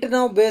 it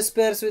now base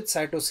pairs with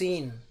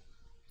cytosine.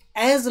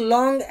 As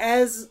long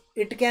as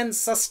it can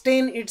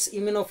sustain its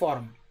imino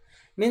form,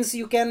 means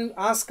you can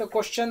ask a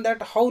question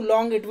that how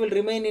long it will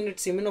remain in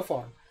its imino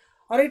form.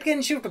 or it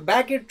can shift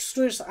back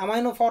to its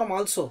amino form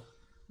also.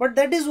 But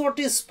that is what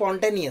is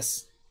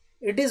spontaneous.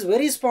 It is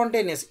very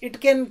spontaneous. It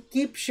can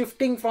keep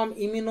shifting from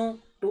immuno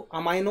to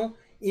amino,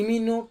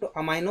 immuno to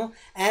amino.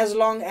 As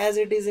long as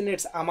it is in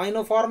its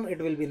amino form, it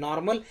will be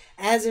normal.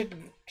 As it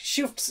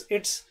shifts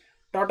its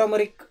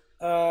tautomeric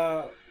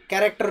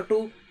character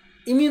to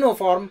immuno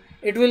form,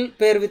 it will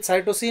pair with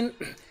cytosine,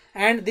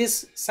 and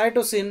this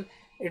cytosine,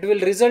 it will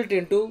result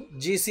into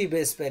GC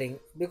base pairing,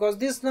 because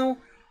this now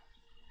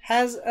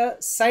has a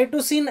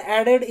cytosine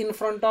added in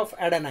front of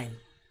adenine.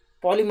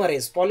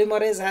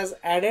 Polymerase has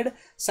added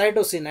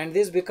cytosine, and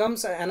this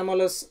becomes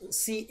anomalous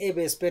CA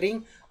base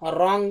pairing or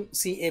wrong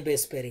CA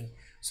base pairing.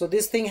 So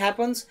this thing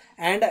happens,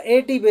 and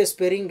AT base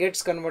pairing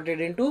gets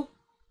converted into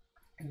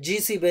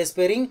GC base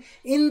pairing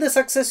in the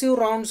successive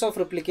rounds of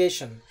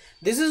replication.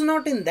 This is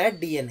not in that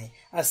DNA.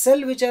 A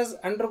cell which has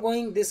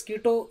undergoing this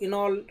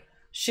keto-enol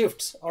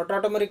shifts or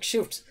tautomeric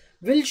shifts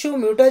will show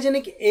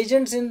mutagenic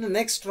agents in the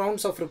next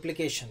rounds of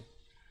replication.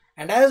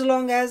 And as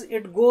long as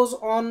it goes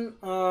on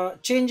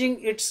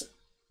changing its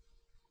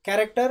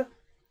character,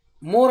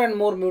 more and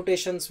more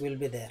mutations will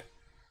be there.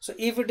 So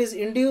if it is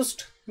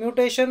induced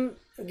mutation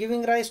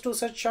giving rise to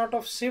such sort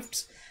of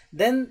shifts,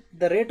 then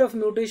the rate of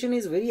mutation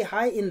is very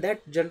high in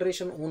that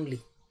generation only.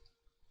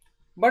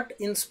 But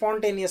in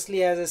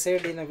spontaneously, as I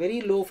said, in a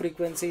very low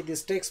frequency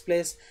this takes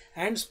place,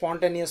 and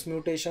spontaneous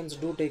mutations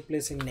do take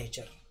place in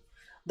nature.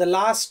 The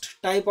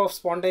last type of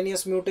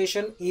spontaneous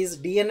mutation is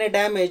DNA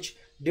damage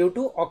due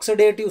to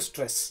oxidative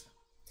stress.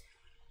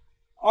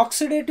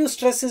 Oxidative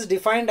stress is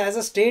defined as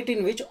a state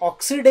in which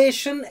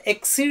oxidation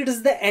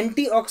exceeds the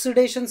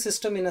antioxidation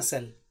system in a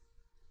cell.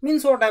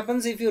 Means what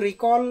happens, if you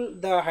recall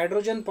the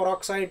hydrogen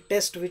peroxide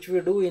test which we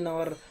do in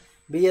our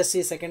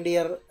BSc second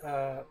year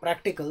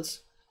practicals,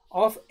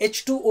 of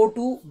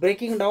H2O2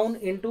 breaking down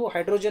into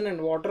hydrogen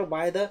and water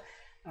by the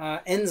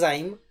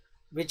enzyme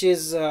which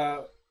is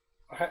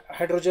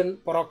hydrogen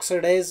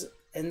peroxidase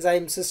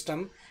enzyme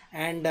system,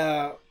 and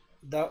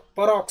the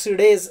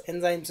peroxidase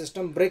enzyme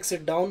system breaks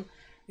it down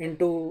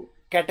into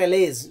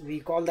catalase. We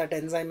call that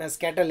enzyme as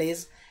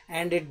catalase,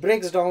 and it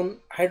breaks down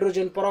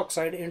hydrogen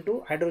peroxide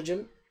into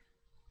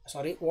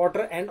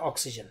water and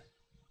oxygen.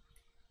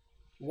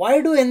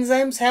 Why do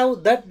enzymes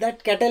have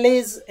that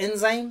catalase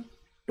enzyme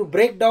to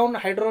break down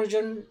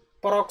hydrogen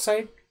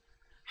peroxide?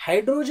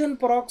 Hydrogen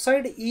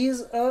peroxide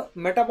is a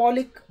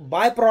metabolic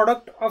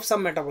byproduct of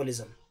some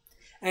metabolism,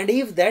 and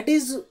if that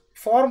is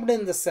formed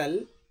in the cell,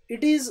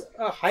 it is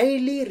a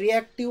highly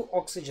reactive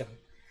oxygen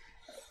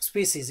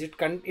species.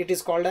 It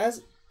is called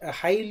as a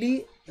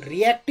highly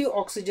reactive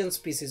oxygen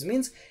species,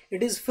 means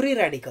it is free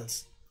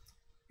radicals.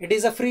 It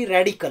is a free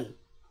radical.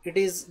 It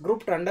is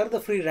grouped under the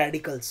free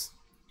radicals.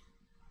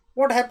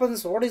 What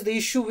happens? What is the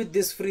issue with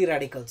these free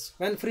radicals?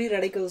 When free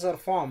radicals are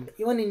formed,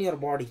 even in your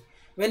body,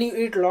 when you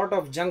eat a lot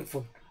of junk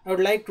food, I would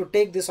like to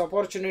take this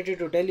opportunity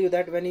to tell you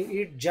that when you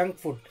eat junk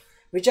food,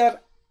 which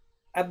are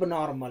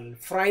abnormal,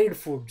 fried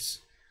foods,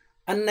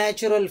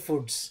 unnatural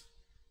foods,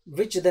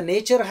 which the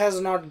nature has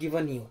not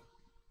given you.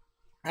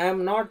 I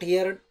am not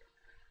here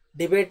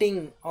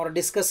debating or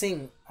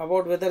discussing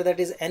about whether that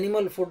is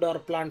animal food or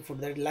plant food,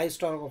 that is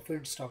livestock or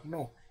feedstock.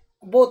 No,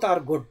 both are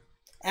good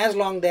as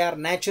long they are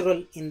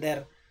natural in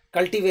their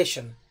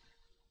cultivation,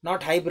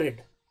 not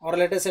hybrid, or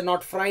let us say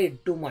not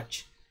fried too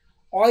much.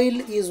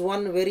 Oil is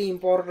one very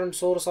important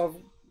source of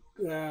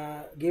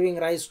giving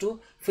rise to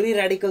free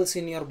radicals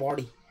in your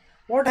body.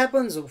 What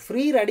happens?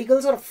 Free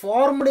radicals are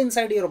formed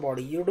inside your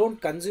body. You don't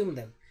consume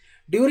them.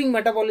 During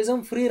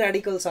metabolism, free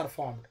radicals are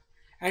formed,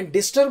 and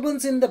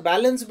disturbance in the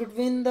balance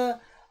between the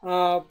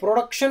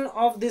production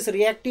of this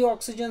reactive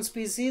oxygen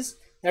species,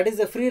 that is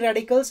the free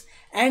radicals,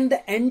 and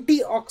the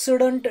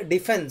antioxidant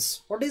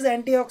defense. What is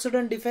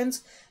antioxidant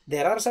defense?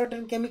 There are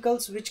certain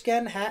chemicals which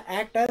can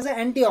act as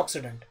an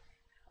antioxidant.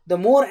 The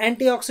more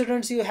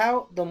antioxidants you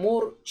have, the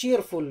more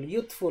cheerful,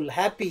 youthful,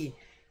 happy,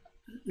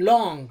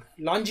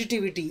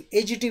 longevity,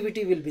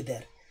 agetivity will be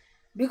there.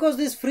 Because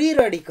these free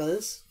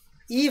radicals,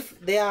 if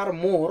they are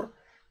more,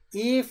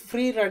 if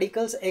free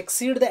radicals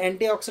exceed the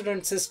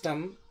antioxidant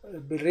system,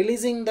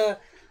 releasing the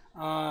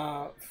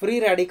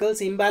free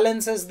radicals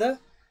imbalances the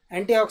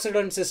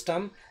antioxidant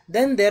system,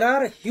 then there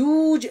are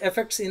huge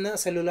effects in a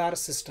cellular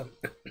system.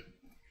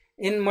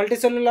 In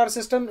multicellular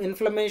system,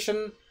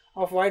 inflammation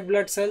of white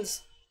blood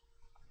cells,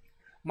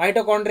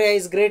 mitochondria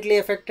is greatly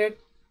affected.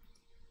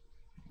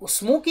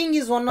 Smoking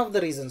is one of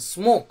the reasons.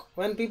 Smoke,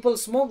 when people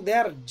smoke, they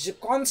are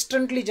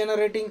constantly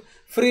generating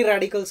free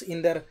radicals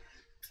in their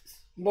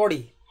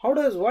body.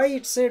 Why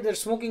it said that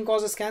smoking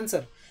causes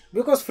cancer?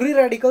 Because free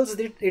radicals,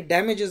 it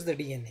damages the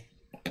DNA.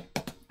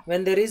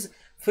 When there is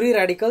free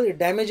radical, it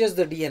damages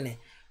the DNA,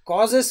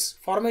 causes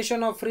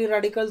formation of free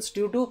radicals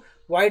due to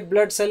white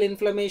blood cell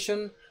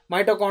inflammation,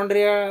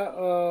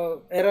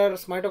 mitochondrial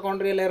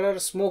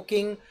errors,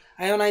 smoking,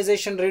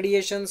 ionization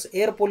radiations,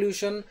 air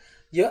pollution,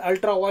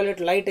 ultraviolet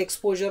light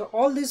exposure.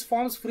 All these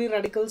forms free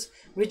radicals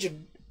which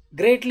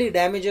greatly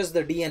damages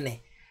the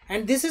DNA,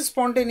 and this is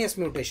spontaneous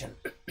mutation.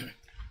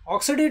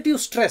 Oxidative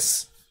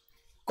stress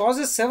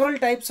causes several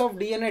types of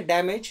DNA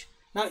damage,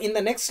 Now in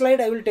the next slide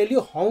I will tell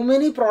you how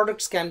many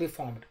products can be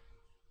formed.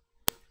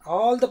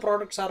 All the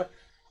products are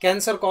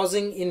cancer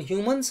causing in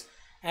humans,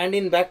 and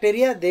in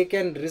bacteria they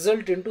can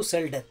result into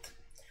cell death.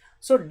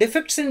 So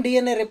defects in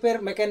DNA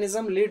repair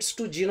mechanism leads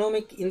to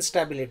genomic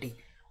instability.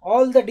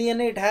 All the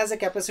DNA, it has a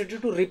capacity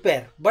to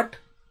repair, but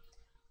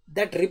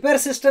that repair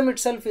system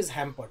itself is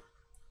hampered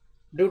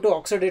due to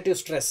oxidative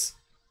stress.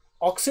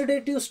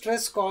 Oxidative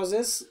stress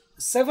causes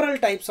several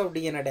types of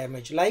DNA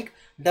damage, like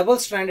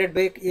double-stranded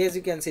break. As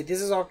you can see,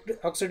 this is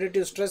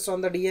oxidative stress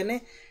on the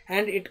DNA,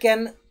 and it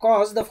can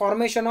cause the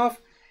formation of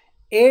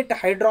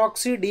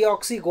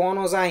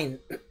 8-hydroxydeoxyguanosine.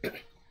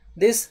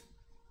 This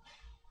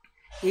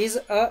is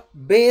a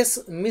base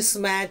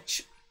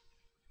mismatch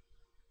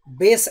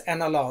base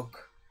analog.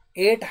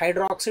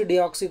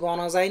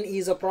 8-hydroxydeoxyguanosine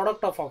is a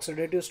product of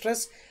oxidative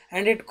stress,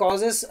 and it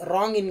causes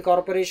wrong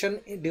incorporation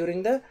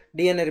during the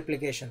DNA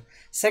replication.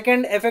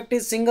 Second effect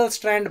is single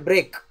strand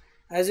break.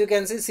 As you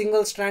can see,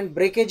 single strand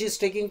breakage is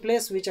taking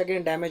place, which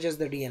again damages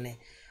the DNA.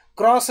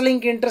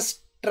 Cross-link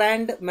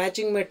inter-strand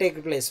matching may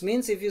take place.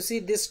 Means if you see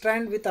this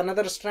strand with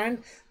another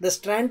strand, the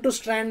strand to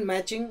strand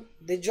matching,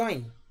 they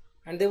join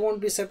and they won't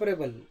be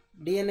separable.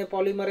 DNA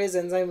polymerase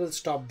enzyme will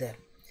stop there.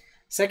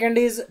 Second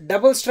is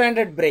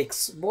double-stranded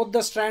breaks. Both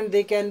the strand,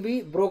 they can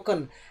be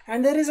broken,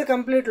 and there is a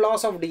complete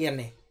loss of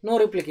DNA. No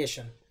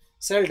replication.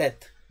 Cell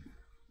death.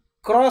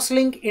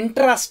 Cross-link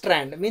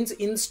intra-strand means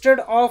instead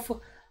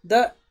of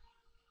the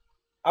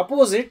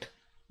opposite,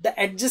 the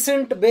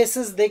adjacent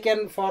bases, they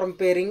can form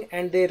pairing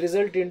and they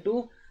result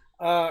into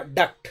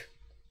duct.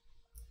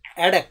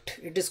 Adduct.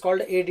 It is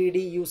called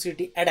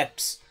ADDUCT,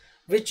 adducts,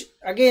 which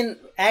again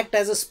act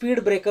as a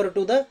speed breaker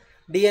to the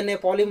DNA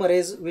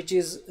polymerase which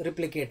is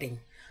replicating.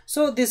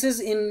 So this is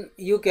in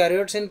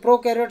eukaryotes. In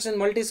prokaryotes, in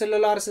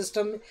multicellular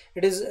system,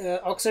 it is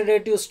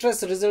oxidative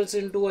stress results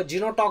into a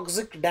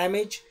genotoxic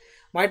damage.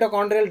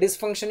 Mitochondrial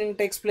dysfunctioning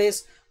takes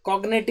place.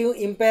 Cognitive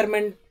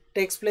impairment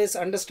takes place.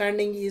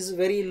 Understanding is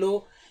very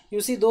low.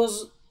 You see,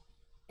 those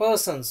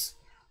persons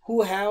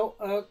who have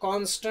a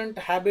constant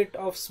habit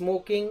of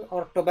smoking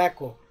or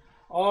tobacco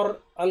or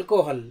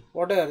alcohol,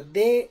 whatever,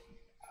 they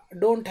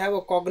don't have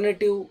a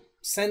cognitive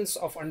sense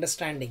of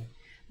understanding.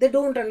 They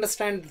don't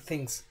understand the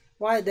things.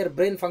 Why? Their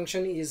brain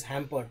function is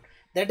hampered.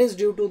 That is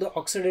due to the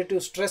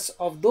oxidative stress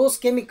of those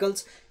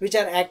chemicals which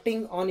are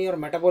acting on your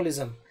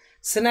metabolism.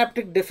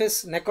 Synaptic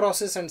deficit,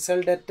 necrosis and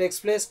cell death takes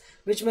place,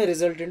 which may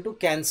result into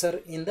cancer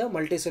in the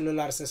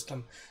multicellular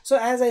system. So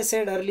as I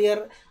said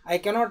earlier, I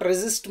cannot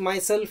resist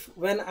myself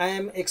when I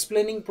am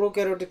explaining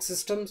prokaryotic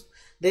systems.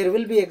 There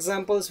will be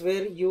examples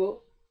where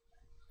you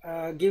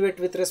give it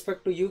with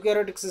respect to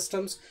eukaryotic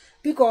systems,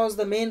 because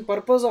the main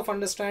purpose of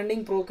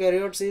understanding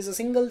prokaryotes is a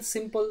single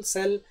simple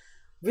cell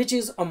which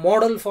is a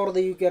model for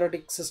the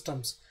eukaryotic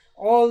systems.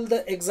 All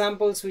the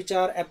examples which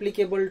are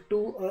applicable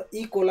to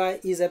E.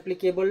 coli is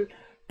applicable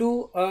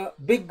to a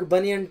big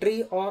banyan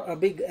tree or a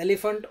big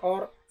elephant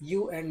or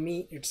you and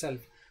me itself,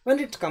 when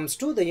it comes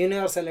to the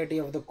universality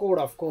of the code,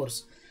 of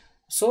course.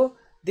 So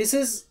this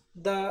is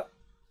the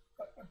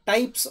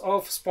types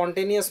of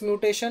spontaneous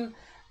mutation.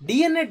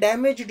 DNA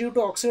damage due to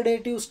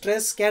oxidative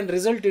stress can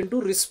result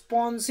into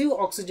responsive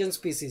oxygen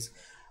species,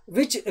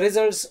 which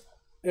results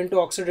into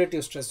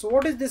oxidative stress. So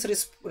what is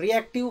this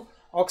reactive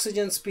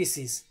oxygen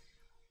species?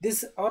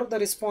 This, or the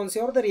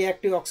responsive or the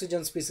reactive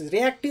oxygen species.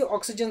 Reactive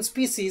oxygen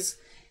species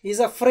is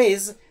a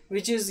phrase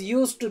which is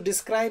used to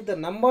describe the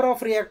number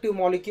of reactive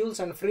molecules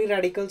and free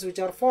radicals which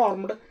are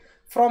formed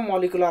from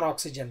molecular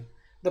oxygen.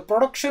 The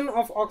production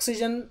of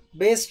oxygen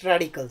based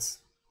radicals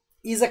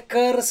is a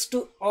curse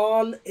to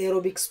all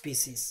aerobic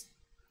species.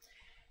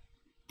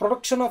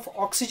 Production of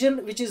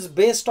oxygen which is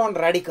based on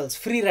radicals,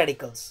 free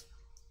radicals,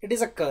 it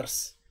is a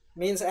curse.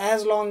 Means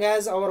as long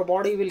as our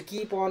body will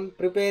keep on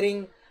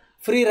preparing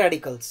free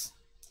radicals,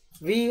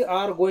 we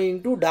are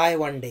going to die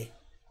one day.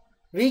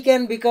 We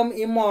can become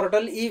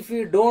immortal if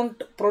we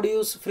don't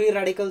produce free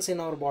radicals in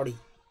our body.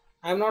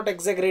 I am not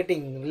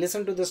exaggerating.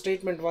 Listen to the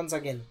statement once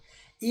again.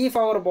 If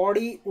our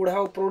body would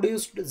have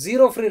produced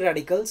zero free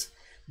radicals,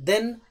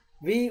 then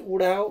we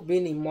would have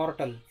been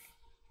immortal.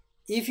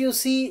 If you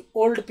see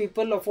old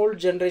people of old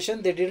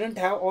generation, they didn't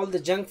have all the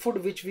junk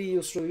food which we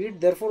used to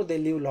eat, therefore they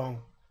live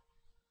long.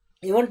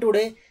 Even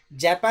today,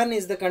 Japan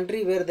is the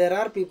country where there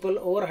are people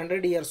over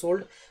 100 years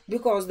old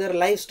because their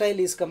lifestyle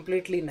is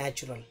completely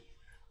natural.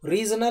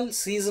 Regional,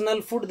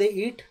 seasonal food they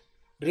eat.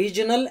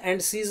 Regional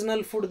and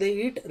seasonal food they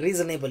eat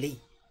reasonably.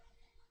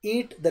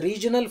 Eat the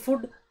regional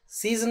food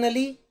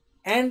seasonally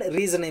and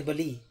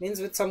reasonably,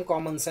 means with some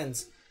common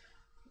sense.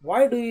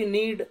 Why do you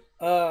need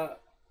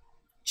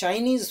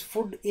Chinese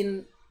food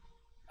in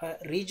a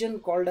region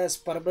called as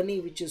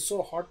PARBHANI, which is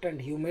so hot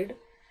and humid,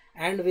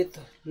 and with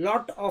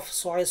lot of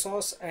soy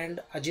sauce and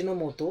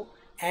Ajinomoto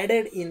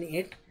added in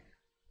it,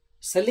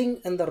 selling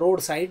in the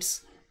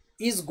roadsides,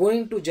 is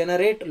going to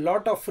generate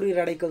lot of free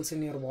radicals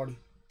in your body?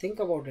 Think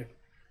about it.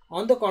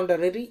 On the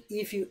contrary,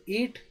 if you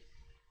eat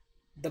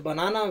the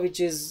banana, which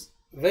is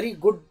very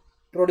good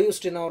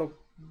produced in our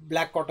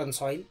black cotton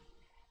soil,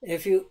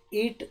 if you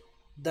eat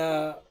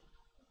the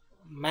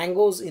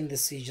mangoes in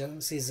this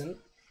season,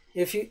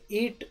 if you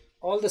eat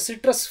all the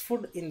citrus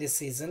food in this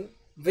season,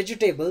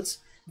 vegetables,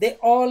 they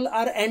all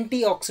are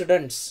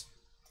antioxidants.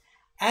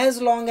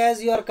 As long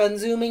as you are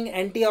consuming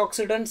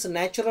antioxidants,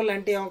 natural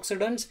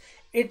antioxidants,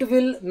 it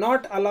will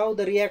not allow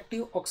the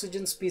reactive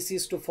oxygen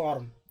species to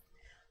form.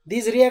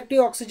 These reactive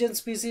oxygen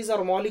species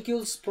are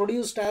molecules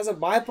produced as a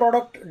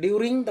byproduct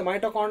during the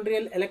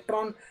mitochondrial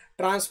electron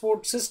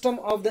transport system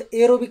of the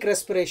aerobic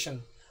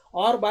respiration,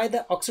 or by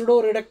the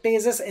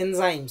oxidoreductases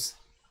enzymes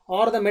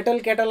or the metal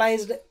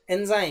catalyzed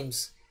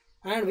enzymes,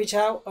 and which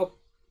have a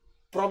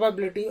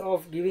probability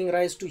of giving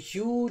rise to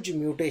huge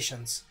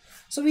mutations.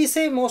 So we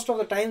say most of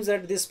the times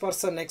that this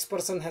person, X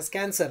person, has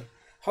cancer.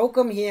 How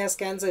come he has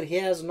cancer? He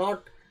is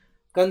not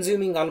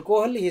consuming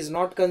alcohol, he is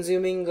not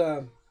consuming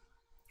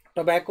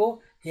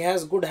tobacco, he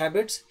has good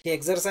habits, he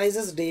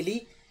exercises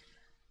daily.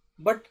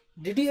 But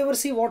did you ever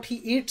see what he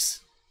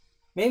eats?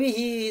 Maybe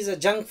he is a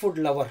junk food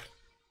lover.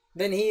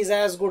 Then he is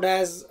as good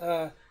as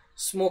a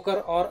smoker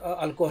or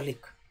an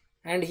alcoholic.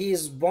 And he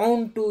is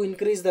bound to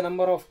increase the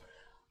number of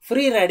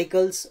free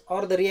radicals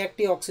or the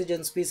reactive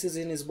oxygen species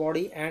in his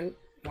body, and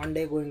one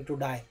day going to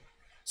die.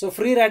 So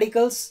free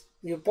radicals,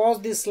 you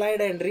pause this slide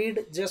and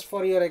read just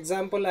for your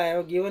example. I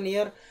have given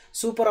here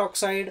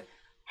superoxide,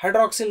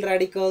 hydroxyl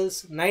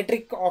radicals,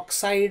 nitric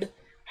oxide,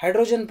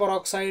 hydrogen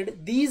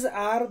peroxide. These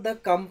are the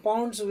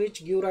compounds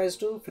which give rise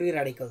to free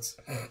radicals.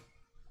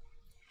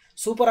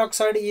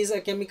 Superoxide is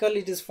a chemical.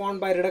 It is formed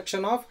by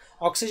reduction of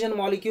oxygen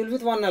molecule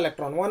with one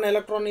electron. One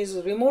electron is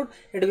removed,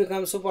 it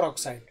becomes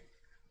superoxide.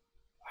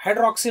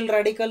 Hydroxyl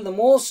radical, the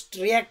most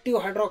reactive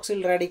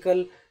hydroxyl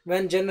radical,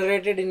 when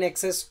generated in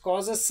excess,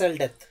 causes cell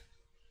death.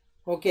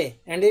 Okay,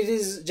 and it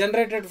is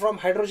generated from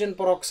hydrogen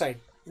peroxide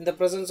in the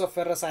presence of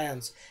ferrous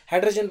ions.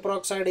 Hydrogen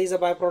peroxide is a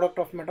byproduct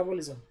of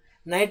metabolism.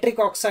 Nitric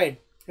oxide,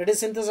 it is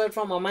synthesized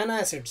from amino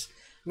acids.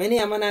 Many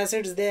amino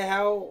acids, they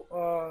have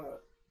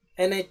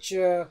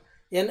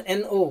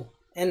NO,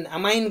 an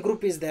amine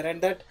group is there,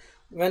 and that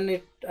when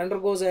it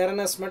undergoes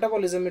aeronous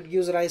metabolism, it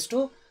gives rise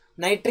to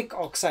nitric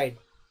oxide.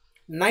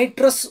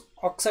 Nitrous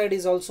oxide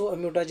is also a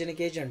mutagenic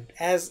agent,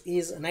 as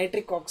is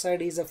nitric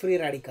oxide is a free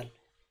radical.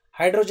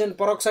 Hydrogen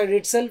peroxide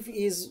itself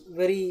is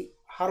very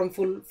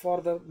harmful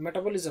for the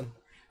metabolism.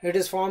 It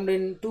is formed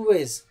in two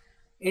ways: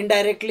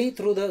 indirectly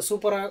through the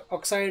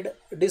superoxide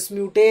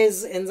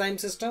dismutase enzyme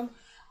system,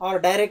 or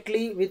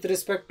directly with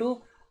respect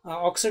to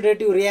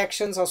oxidative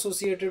reactions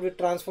associated with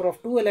transfer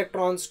of 2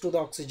 electrons to the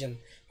oxygen.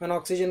 When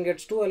oxygen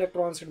gets 2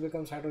 electrons, it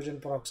becomes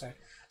hydrogen peroxide.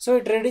 So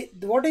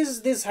what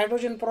is this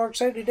hydrogen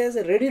peroxide? It has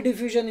a ready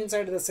diffusion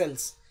inside the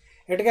cells.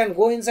 It can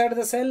go inside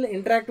the cell,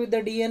 interact with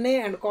the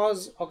DNA and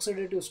cause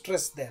oxidative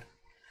stress there.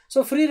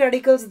 So free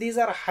radicals, these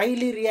are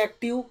highly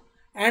reactive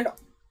and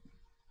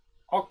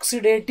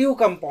oxidative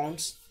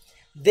compounds.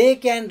 They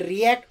can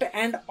react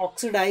and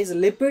oxidize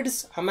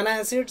lipids, amino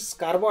acids,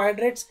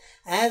 carbohydrates,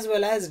 as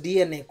well as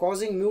DNA,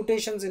 causing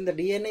mutations in the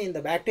DNA in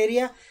the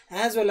bacteria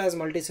as well as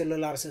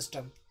multicellular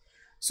system.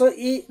 So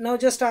now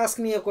just ask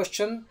me a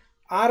question: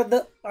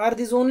 are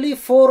these only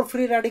 4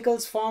 free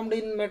radicals formed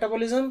in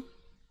metabolism?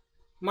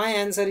 My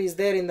answer is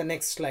there in the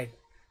next slide.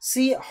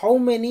 See how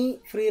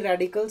many free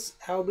radicals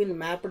have been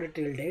mapped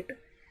till date.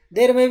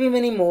 There may be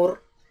many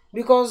more,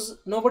 because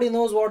nobody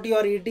knows what you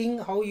are eating,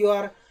 how you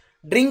are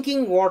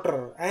drinking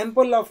water.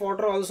 Ample of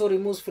water also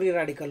removes free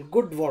radical.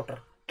 Good water,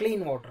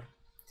 clean water,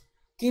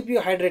 keep you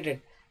hydrated.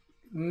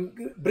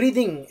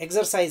 Breathing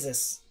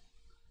exercises,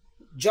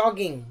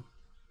 jogging,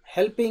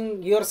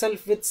 helping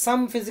yourself with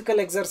some physical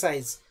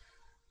exercise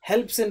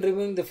helps in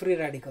removing the free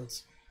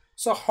radicals.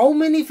 So how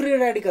many free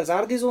radicals?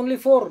 Are these only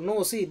 4?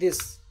 No, see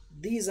this.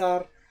 These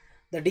are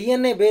the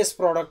DNA based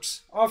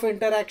products of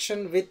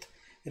interaction with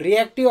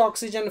reactive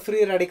oxygen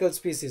free radical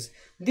species.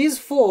 These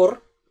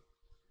 4,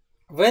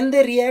 when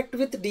they react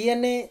with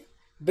DNA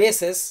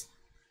bases,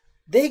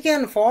 they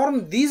can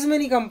form these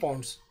many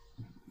compounds.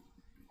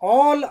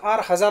 All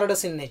are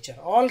hazardous in nature.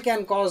 All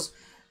can cause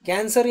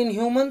cancer in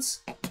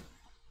humans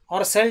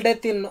or cell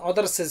death in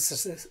other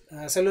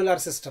cellular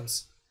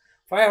systems.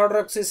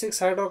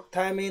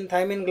 5-hydroxy-6-hydroxythymine,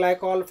 thymine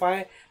glycol,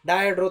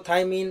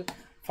 5-dihydrothymine,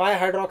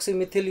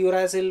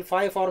 5-hydroxymethyl-uracil,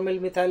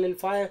 5-formyl-methylyl,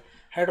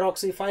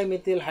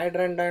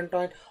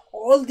 5-hydroxy-5-methyl-hydrandione.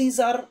 All these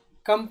are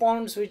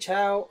compounds which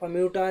have a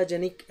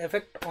mutagenic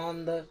effect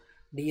on the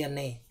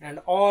DNA, and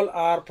all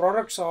are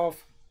products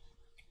of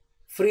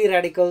free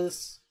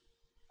radicals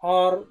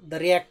or the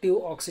reactive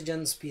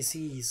oxygen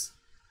species.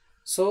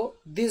 So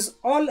these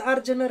all are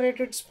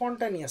generated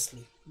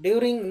spontaneously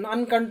during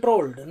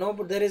uncontrolled. No,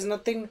 there is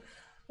nothing,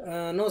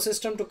 no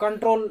system to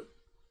control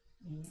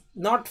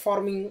not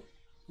forming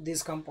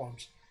these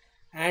compounds,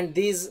 and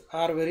these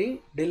are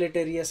very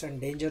deleterious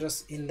and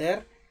dangerous in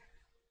their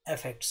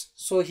effects.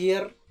 So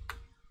here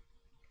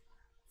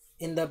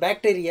in the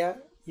bacteria,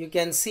 you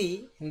can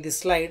see in this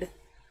slide,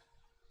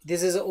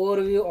 this is an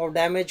overview of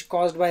damage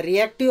caused by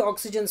reactive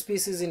oxygen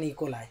species in E.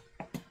 coli.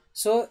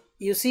 So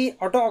you see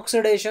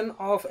auto-oxidation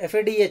of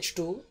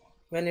FADH2,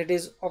 when it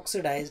is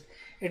oxidized,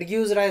 it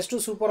gives rise to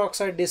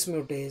superoxide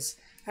dismutase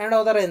and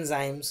other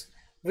enzymes,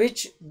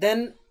 which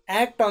then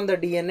act on the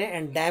DNA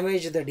and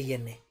damage the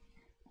DNA.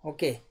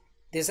 Okay,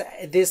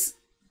 this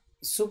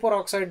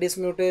superoxide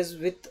dismutase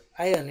with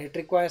iron, it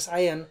requires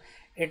iron,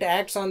 it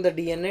acts on the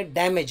DNA,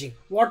 damaging.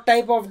 What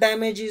type of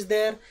damage is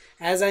there?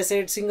 As I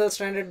said, single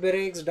stranded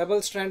breaks,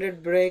 double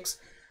stranded breaks,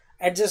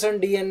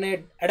 adjacent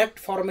DNA, adduct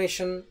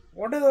formation,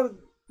 whatever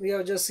we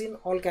have just seen,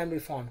 all can be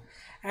formed.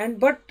 And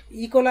but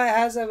E. coli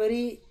has a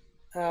very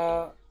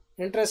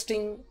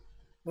interesting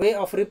way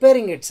of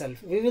repairing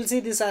itself. We will see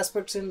these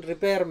aspects in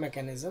repair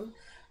mechanism,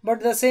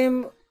 but the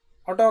same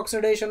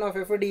autooxidation of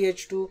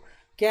FADH2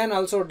 can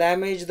also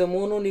damage the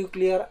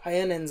mononuclear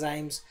iron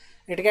enzymes.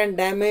 It can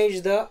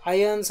damage the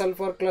iron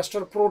sulfur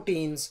cluster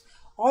proteins.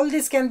 All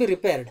this can be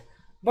repaired,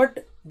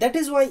 but that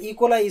is why E.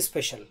 coli is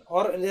special,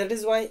 or that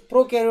is why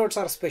prokaryotes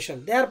are special.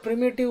 They are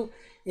primitive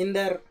in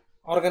their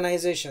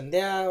organization. They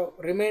have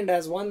remained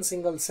as one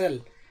single cell,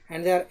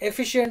 and they are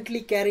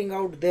efficiently carrying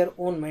out their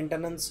own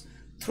maintenance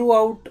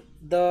throughout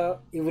the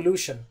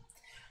evolution.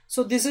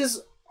 So this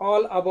is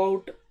all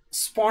about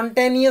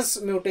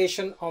spontaneous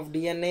mutation of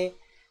DNA,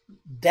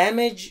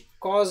 damage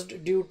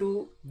caused due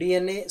to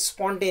DNA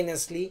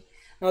spontaneously.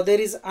 Now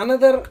there is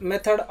another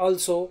method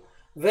also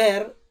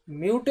where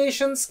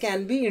mutations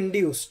can be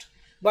induced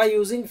by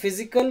using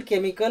physical,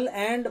 chemical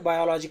and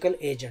biological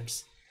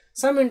agents.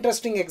 Some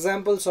interesting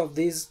examples of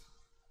these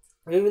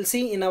we will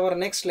see in our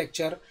next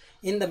lecture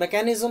in the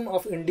mechanism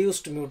of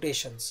induced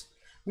mutations.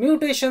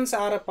 Mutations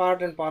are a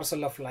part and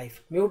parcel of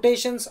life.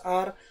 Mutations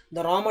are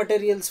the raw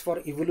materials for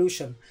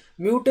evolution.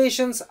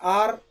 Mutations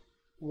are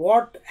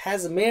what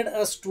has made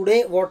us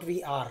today what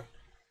we are.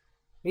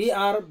 We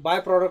are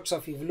byproducts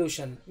of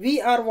evolution.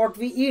 We are what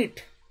we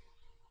eat.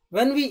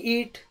 When we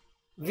eat,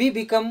 we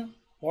become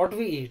what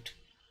we eat,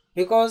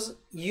 because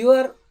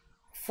your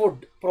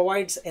food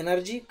provides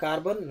energy,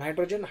 carbon,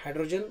 nitrogen,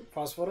 hydrogen,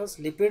 phosphorus,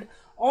 lipid,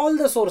 all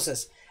the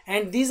sources,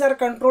 and these are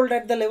controlled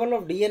at the level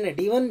of DNA.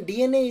 Even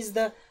DNA is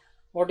the,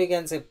 what you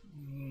can say,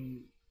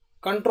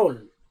 control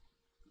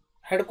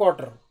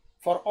headquarter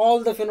for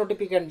all the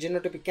phenotypic and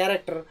genotypic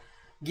character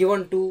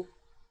given to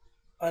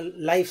a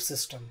life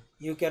system,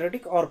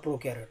 eukaryotic or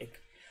prokaryotic.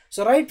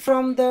 So right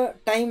from the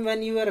time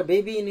when you were a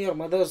baby in your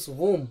mother's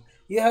womb,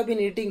 you have been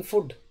eating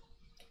food.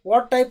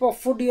 What type of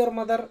food your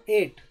mother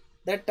ate,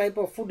 that type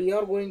of food you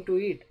are going to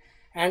eat.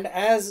 And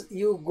as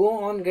you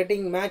go on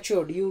getting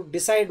matured, you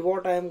decide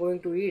what I am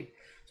going to eat.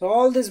 So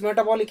all these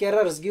metabolic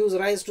errors gives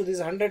rise to these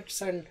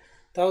hundreds and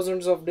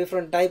thousands of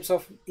different types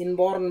of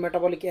inborn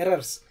metabolic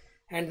errors,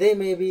 and they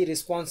may be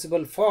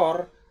responsible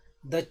for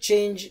the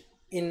change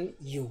in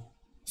you.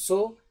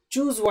 So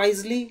choose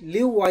wisely,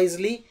 live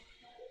wisely.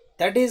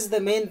 That is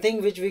the main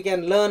thing which we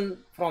can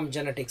learn from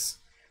genetics.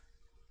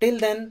 Till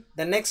then,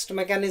 the next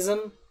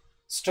mechanism,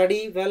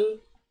 study well,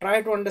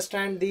 try to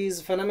understand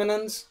these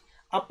phenomena,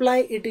 apply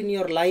it in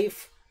your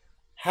life,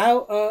 have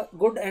a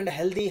good and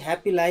healthy,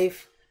 happy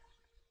life.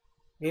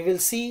 We will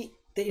see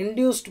the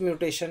induced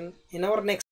mutation in our next